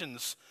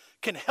Christians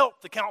can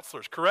help the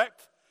counselors,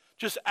 correct?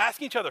 Just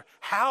asking each other,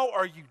 how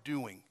are you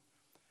doing?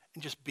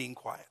 And just being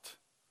quiet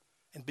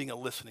and being a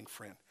listening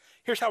friend.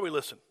 Here's how we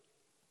listen.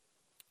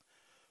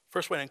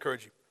 First way I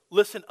encourage you,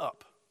 listen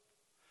up.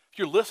 If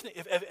you're listening,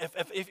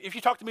 if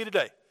you talk to me today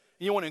and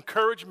you want to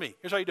encourage me,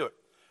 here's how you do it.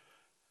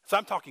 So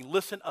I'm talking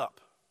listen up,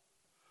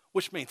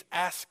 which means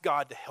ask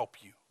God to help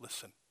you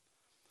listen.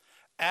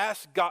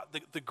 Ask God,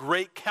 the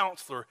great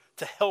counselor,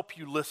 to help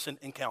you listen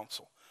and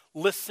counsel.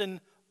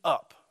 Listen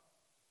up.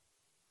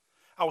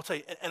 I will tell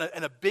you,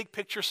 in a big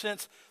picture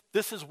sense,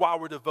 this is why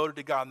we're devoted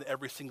to God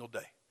every single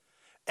day.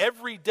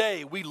 Every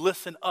day we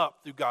listen up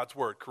through God's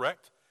word,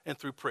 correct? And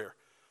through prayer.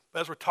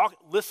 But as we're talking,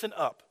 listen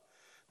up.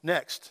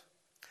 Next,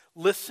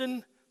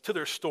 listen to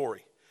their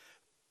story.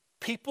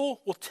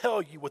 People will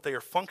tell you what they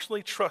are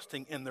functionally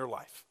trusting in their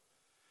life.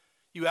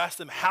 You ask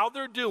them how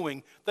they're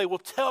doing, they will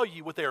tell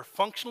you what they are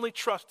functionally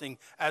trusting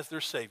as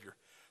their Savior.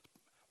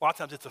 A lot of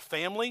times it's a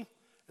family,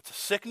 it's a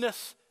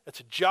sickness, it's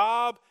a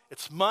job,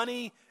 it's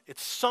money,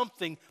 it's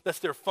something that's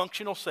their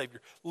functional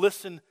Savior.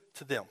 Listen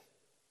to them.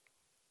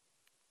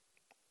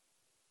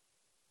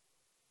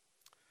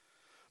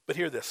 But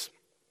hear this.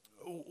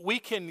 We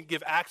can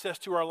give access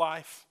to our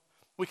life.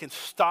 We can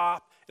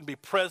stop and be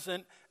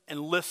present and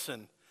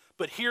listen.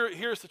 But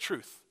here's the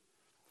truth.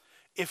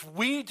 If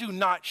we do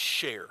not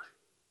share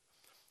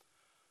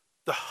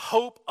the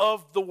hope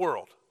of the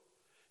world,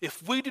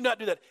 if we do not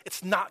do that,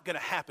 it's not going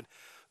to happen.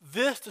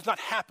 This does not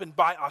happen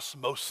by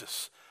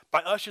osmosis,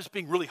 by us just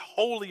being really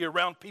holy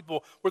around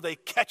people where they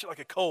catch it like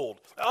a cold.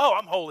 Oh,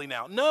 I'm holy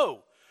now.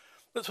 No.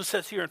 That's what it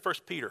says here in 1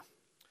 Peter.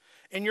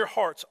 In your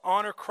hearts,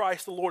 honor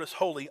Christ the Lord as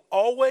holy,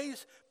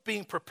 always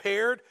being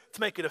prepared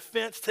to make a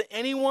defense to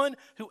anyone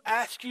who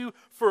asks you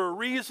for a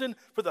reason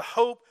for the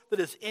hope that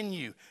is in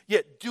you.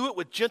 Yet do it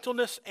with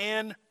gentleness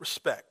and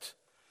respect.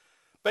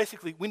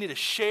 Basically, we need to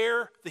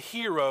share the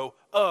hero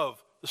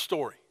of the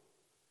story.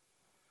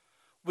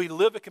 We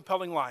live a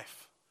compelling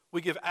life.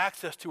 We give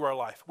access to our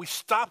life. We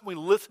stop and we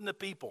listen to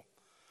people.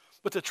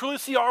 But to truly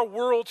see our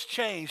worlds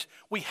change,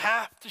 we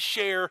have to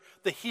share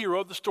the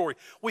hero of the story.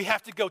 We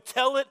have to go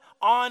tell it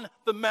on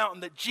the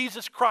mountain that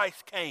Jesus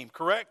Christ came,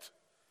 correct?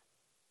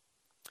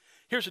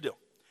 Here's the deal.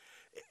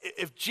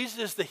 If Jesus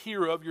is the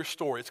hero of your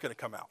story, it's going to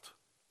come out.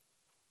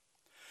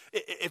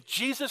 If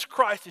Jesus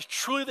Christ is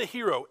truly the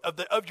hero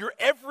of your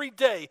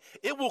everyday,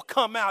 it will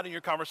come out in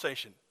your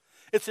conversation.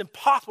 It's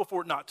impossible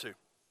for it not to.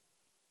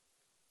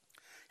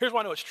 Here's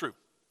why I know it's true.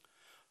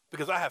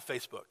 Because I have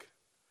Facebook.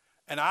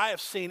 And I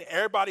have seen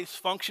everybody's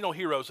functional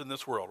heroes in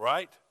this world,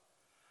 right?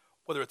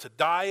 Whether it's a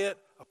diet,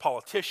 a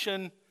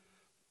politician,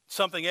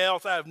 something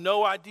else, I have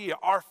no idea.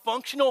 Our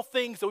functional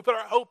things that we put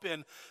our hope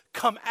in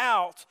come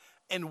out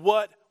in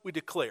what we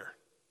declare.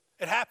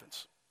 It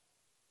happens.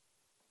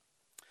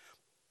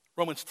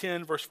 Romans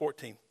 10, verse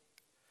 14.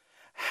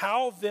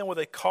 How then will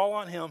they call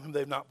on him whom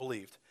they've not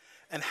believed?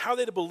 And how are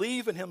they to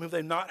believe in him whom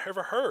they've not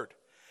ever heard?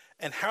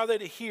 And how are they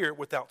to hear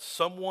without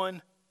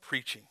someone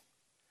preaching?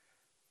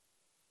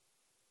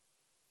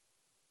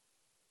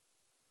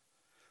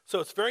 So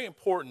it's very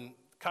important,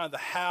 kind of the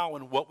how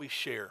and what we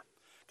share.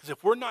 Because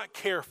if we're not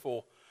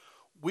careful,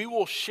 we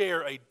will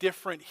share a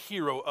different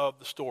hero of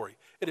the story.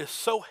 It is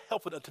so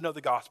helpful to know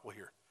the gospel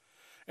here.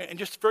 And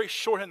just very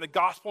shorthand, the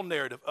gospel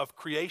narrative of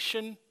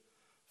creation,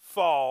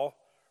 fall,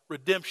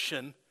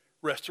 redemption,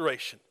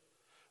 restoration.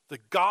 The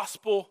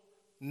gospel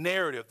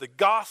narrative, the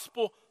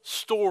gospel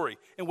story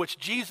in which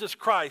Jesus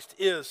Christ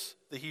is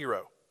the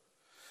hero.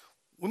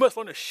 We must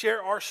learn to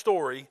share our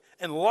story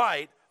in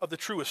light of the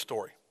truest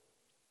story.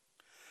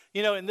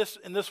 You know, in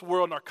this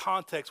world, in our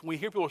context, when we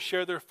hear people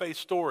share their faith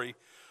story,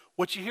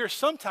 what you hear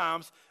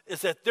sometimes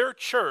is that their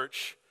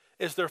church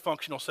is their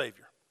functional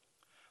Savior.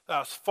 That I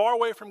was far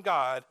away from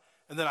God,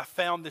 and then I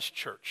found this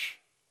church.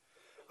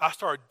 I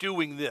started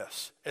doing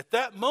this. At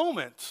that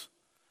moment,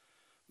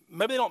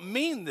 maybe they don't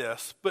mean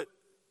this, but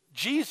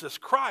Jesus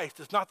Christ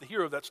is not the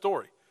hero of that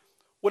story.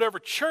 Whatever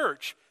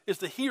church is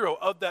the hero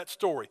of that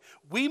story.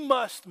 We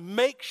must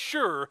make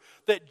sure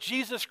that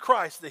Jesus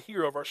Christ is the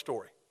hero of our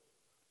story.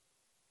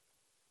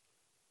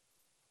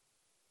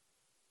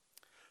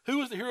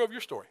 Who is the hero of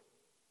your story?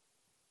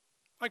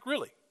 Like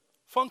really,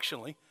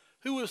 functionally,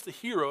 who is the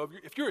hero of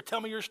your, if you were to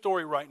tell me your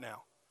story right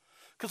now?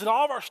 Because in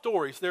all of our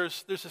stories,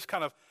 there's this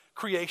kind of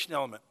creation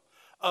element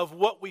of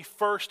what we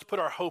first put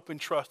our hope and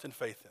trust and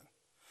faith in.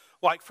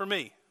 Like for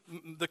me,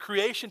 the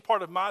creation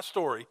part of my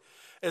story,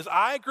 as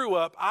I grew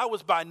up, I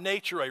was by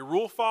nature a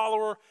rule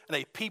follower and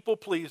a people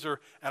pleaser,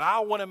 and I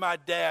wanted my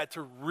dad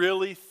to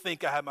really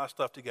think I had my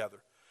stuff together.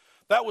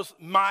 That was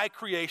my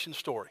creation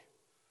story.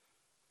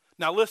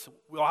 Now listen,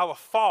 we'll have a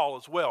fall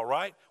as well,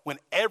 right? When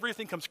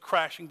everything comes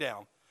crashing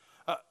down.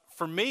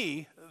 For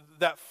me,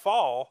 that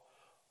fall,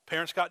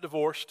 parents got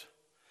divorced,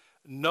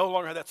 no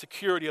longer had that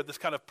security of this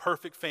kind of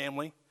perfect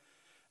family.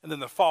 And then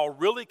the fall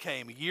really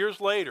came years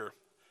later.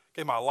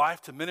 Gave my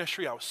life to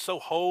ministry. I was so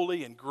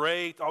holy and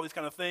great, all these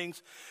kind of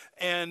things.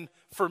 And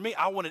for me,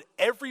 I wanted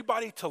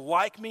everybody to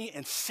like me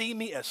and see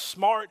me as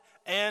smart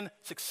and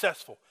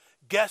successful.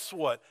 Guess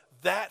what?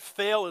 That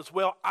failed as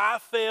well. I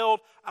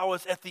failed. I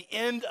was at the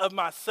end of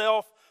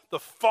myself, the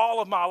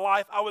fall of my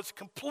life. I was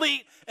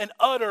complete and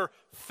utter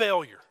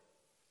failure.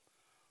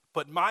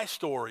 But my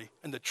story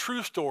and the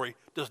true story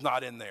does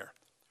not end there.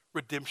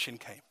 Redemption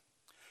came.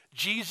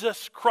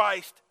 Jesus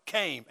Christ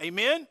came.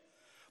 Amen?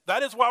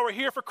 That is why we're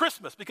here for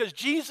Christmas, because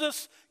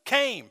Jesus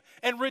came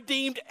and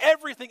redeemed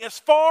everything as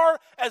far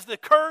as the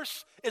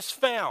curse is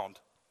found.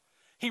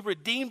 He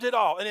redeemed it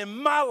all. And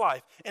in my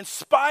life, in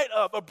spite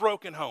of a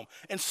broken home,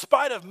 in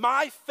spite of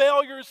my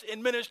failures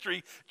in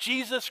ministry,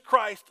 Jesus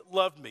Christ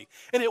loved me.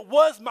 And it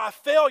was my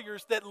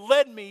failures that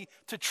led me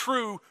to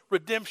true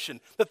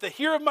redemption. That the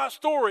hero of my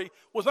story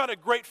was not a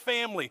great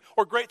family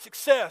or great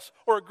success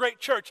or a great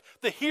church.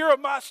 The hero of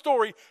my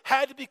story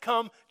had to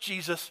become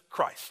Jesus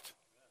Christ.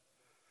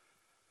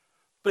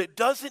 But it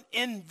doesn't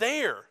end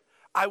there.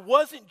 I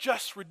wasn't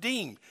just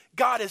redeemed.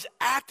 God is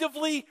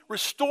actively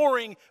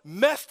restoring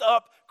messed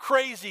up,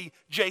 crazy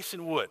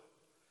Jason Wood.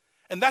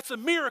 And that's a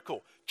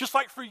miracle. Just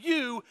like for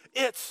you,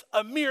 it's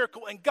a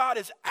miracle. And God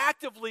is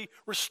actively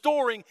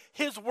restoring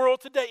his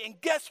world today.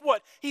 And guess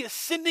what? He is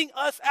sending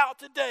us out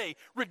today,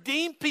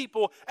 redeemed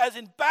people as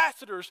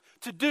ambassadors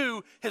to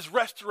do his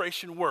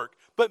restoration work.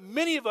 But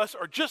many of us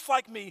are just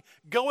like me,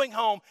 going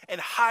home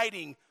and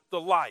hiding the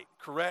light,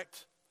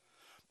 correct?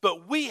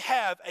 But we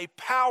have a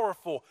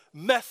powerful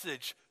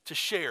message to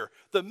share.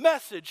 The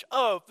message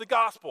of the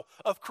gospel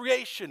of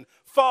creation,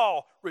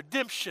 fall,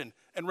 redemption,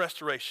 and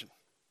restoration.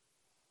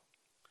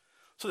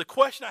 So the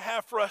question I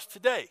have for us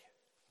today,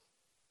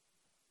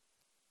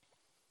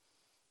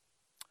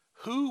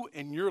 who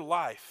in your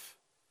life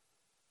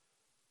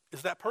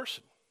is that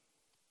person?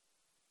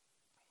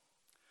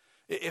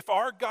 If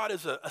our God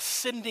is a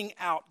sending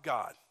out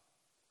God,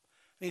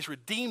 and he's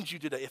redeemed you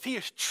today, if he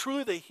is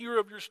truly the hero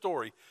of your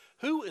story,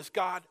 who is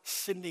God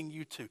sending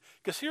you to?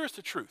 Because here's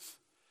the truth.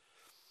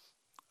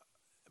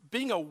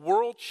 Being a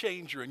world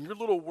changer in your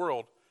little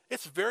world,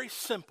 it's very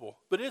simple,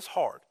 but it is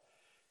hard.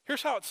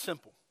 Here's how it's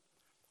simple.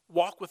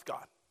 Walk with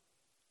God.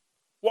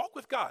 Walk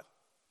with God.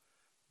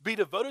 Be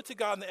devoted to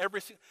God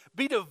in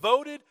be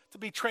devoted to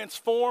be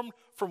transformed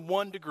from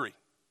 1 degree.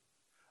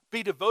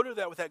 Be devoted to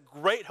that with that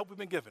great hope we've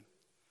been given.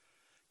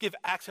 Give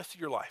access to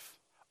your life.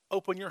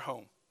 Open your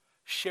home.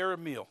 Share a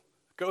meal.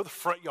 Go to the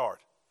front yard.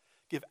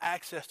 Give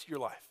access to your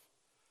life.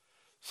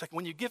 Second,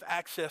 when you give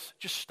access,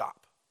 just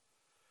stop.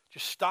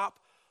 Just stop,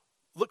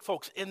 look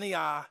folks in the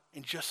eye,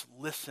 and just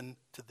listen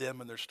to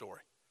them and their story.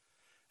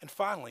 And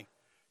finally,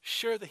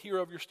 share the hero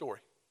of your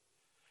story.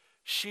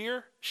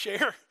 Share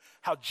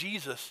how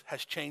Jesus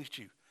has changed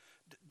you.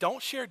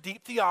 Don't share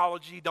deep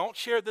theology. Don't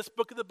share this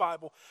book of the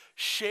Bible.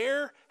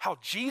 Share how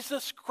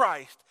Jesus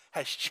Christ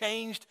has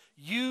changed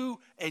you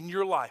and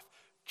your life.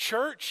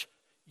 Church,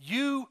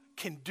 you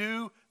can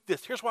do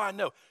this. Here's why I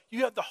know.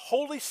 You have the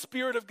Holy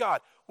Spirit of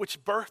God,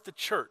 which birthed the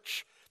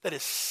church, that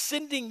is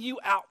sending you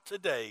out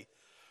today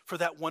for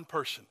that one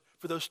person,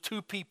 for those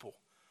 2 people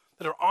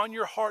that are on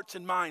your hearts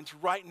and minds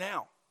right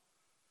now.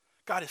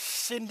 God is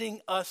sending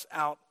us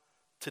out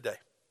today.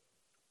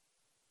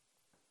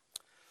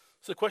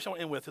 So the question I want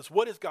to end with is,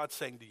 what is God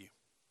saying to you?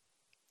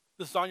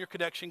 This is on your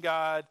connection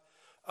guide.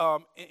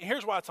 And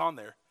here's why it's on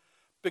there.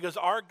 Because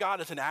our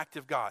God is an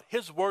active God.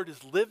 His word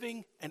is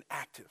living and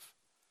active.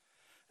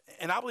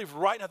 And I believe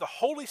right now the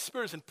Holy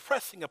Spirit is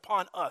impressing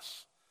upon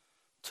us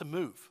to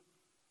move.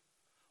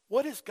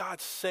 What is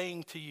God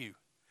saying to you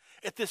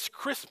at this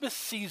Christmas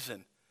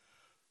season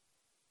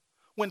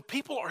when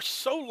people are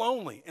so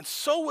lonely and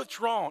so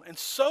withdrawn and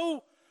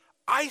so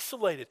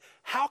isolated?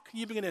 How can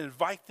you begin to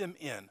invite them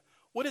in?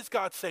 What is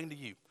God saying to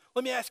you?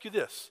 Let me ask you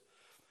this.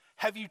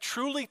 Have you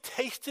truly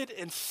tasted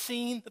and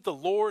seen that the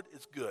Lord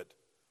is good?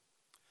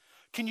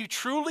 Can you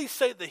truly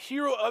say the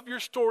hero of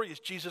your story is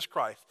Jesus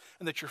Christ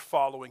and that you're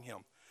following him?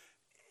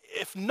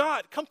 If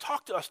not, come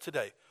talk to us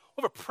today.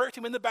 We'll have a prayer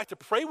team in the back to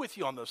pray with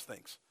you on those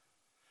things.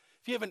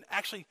 If you haven't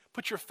actually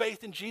put your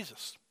faith in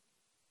Jesus.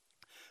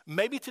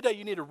 Maybe today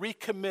you need to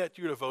recommit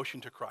your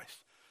devotion to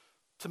Christ,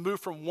 to move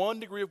from one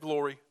degree of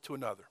glory to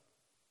another.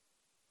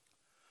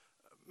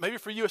 Maybe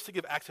for you it's to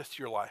give access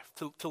to your life,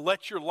 to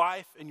let your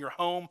life and your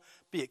home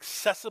be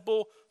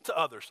accessible to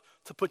others,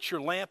 to put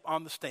your lamp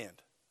on the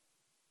stand.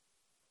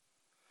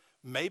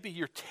 Maybe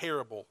you're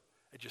terrible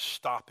at just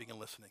stopping and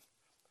listening.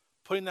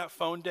 Putting that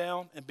phone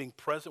down and being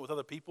present with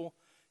other people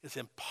is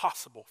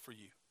impossible for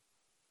you.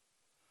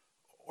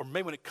 Or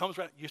maybe when it comes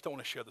around, you just don't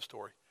want to share the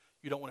story.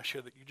 You don't want to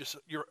share that.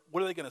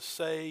 What are they going to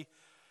say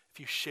if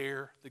you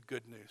share the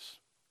good news?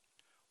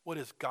 What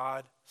is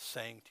God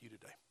saying to you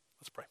today?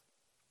 Let's pray.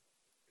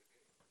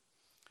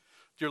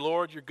 Dear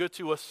Lord, you're good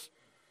to us.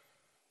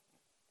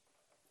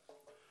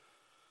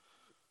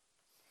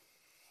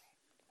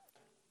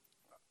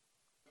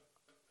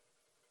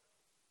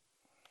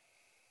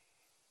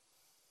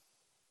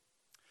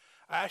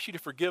 I ask you to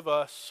forgive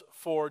us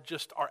for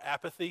just our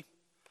apathy.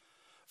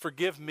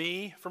 Forgive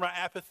me for my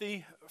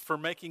apathy, for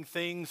making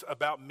things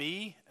about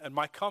me and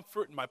my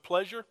comfort and my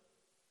pleasure,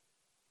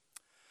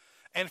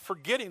 and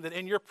forgetting that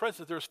in your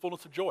presence there is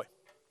fullness of joy.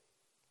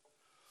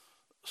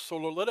 So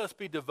Lord, let us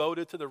be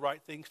devoted to the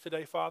right things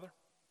today, Father.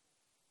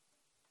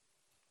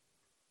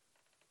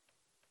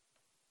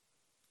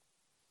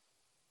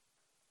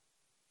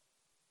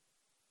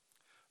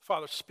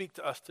 Father, speak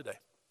to us today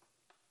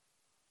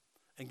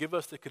and give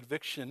us the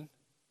conviction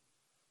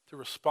to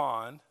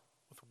respond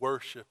with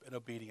worship and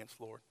obedience,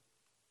 Lord.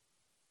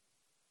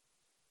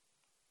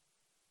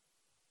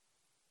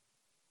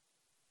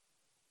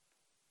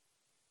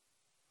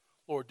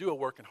 Lord, do a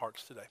work in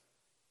hearts today.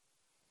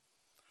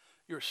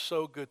 You're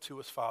so good to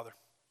us, Father.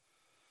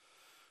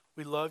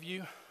 We love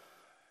you,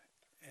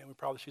 and we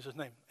probably choose his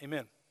name.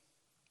 Amen.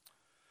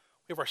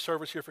 We have our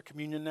service here for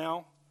communion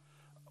now.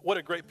 What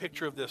a great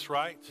picture of this,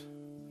 right?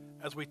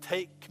 As we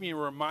take communion,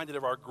 we're reminded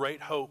of our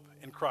great hope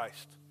in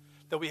Christ,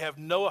 that we have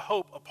no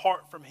hope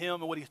apart from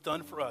him and what he's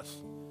done for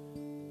us.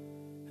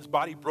 His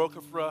body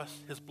broken for us,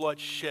 his blood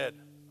shed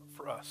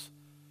for us.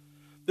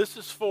 This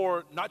is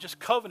for not just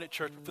Covenant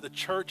Church, but for the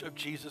church of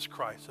Jesus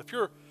Christ. If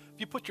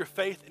you put your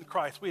faith in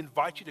Christ, we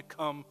invite you to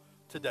come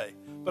today.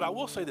 But I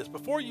will say this,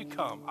 before you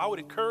come, I would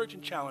encourage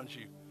and challenge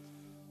you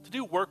to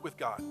do work with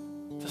God,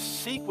 to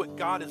seek what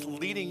God is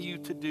leading you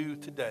to do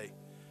today.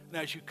 And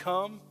as you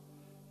come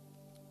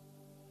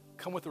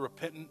with a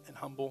repentant and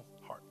humble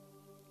heart.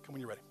 Come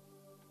when you're ready.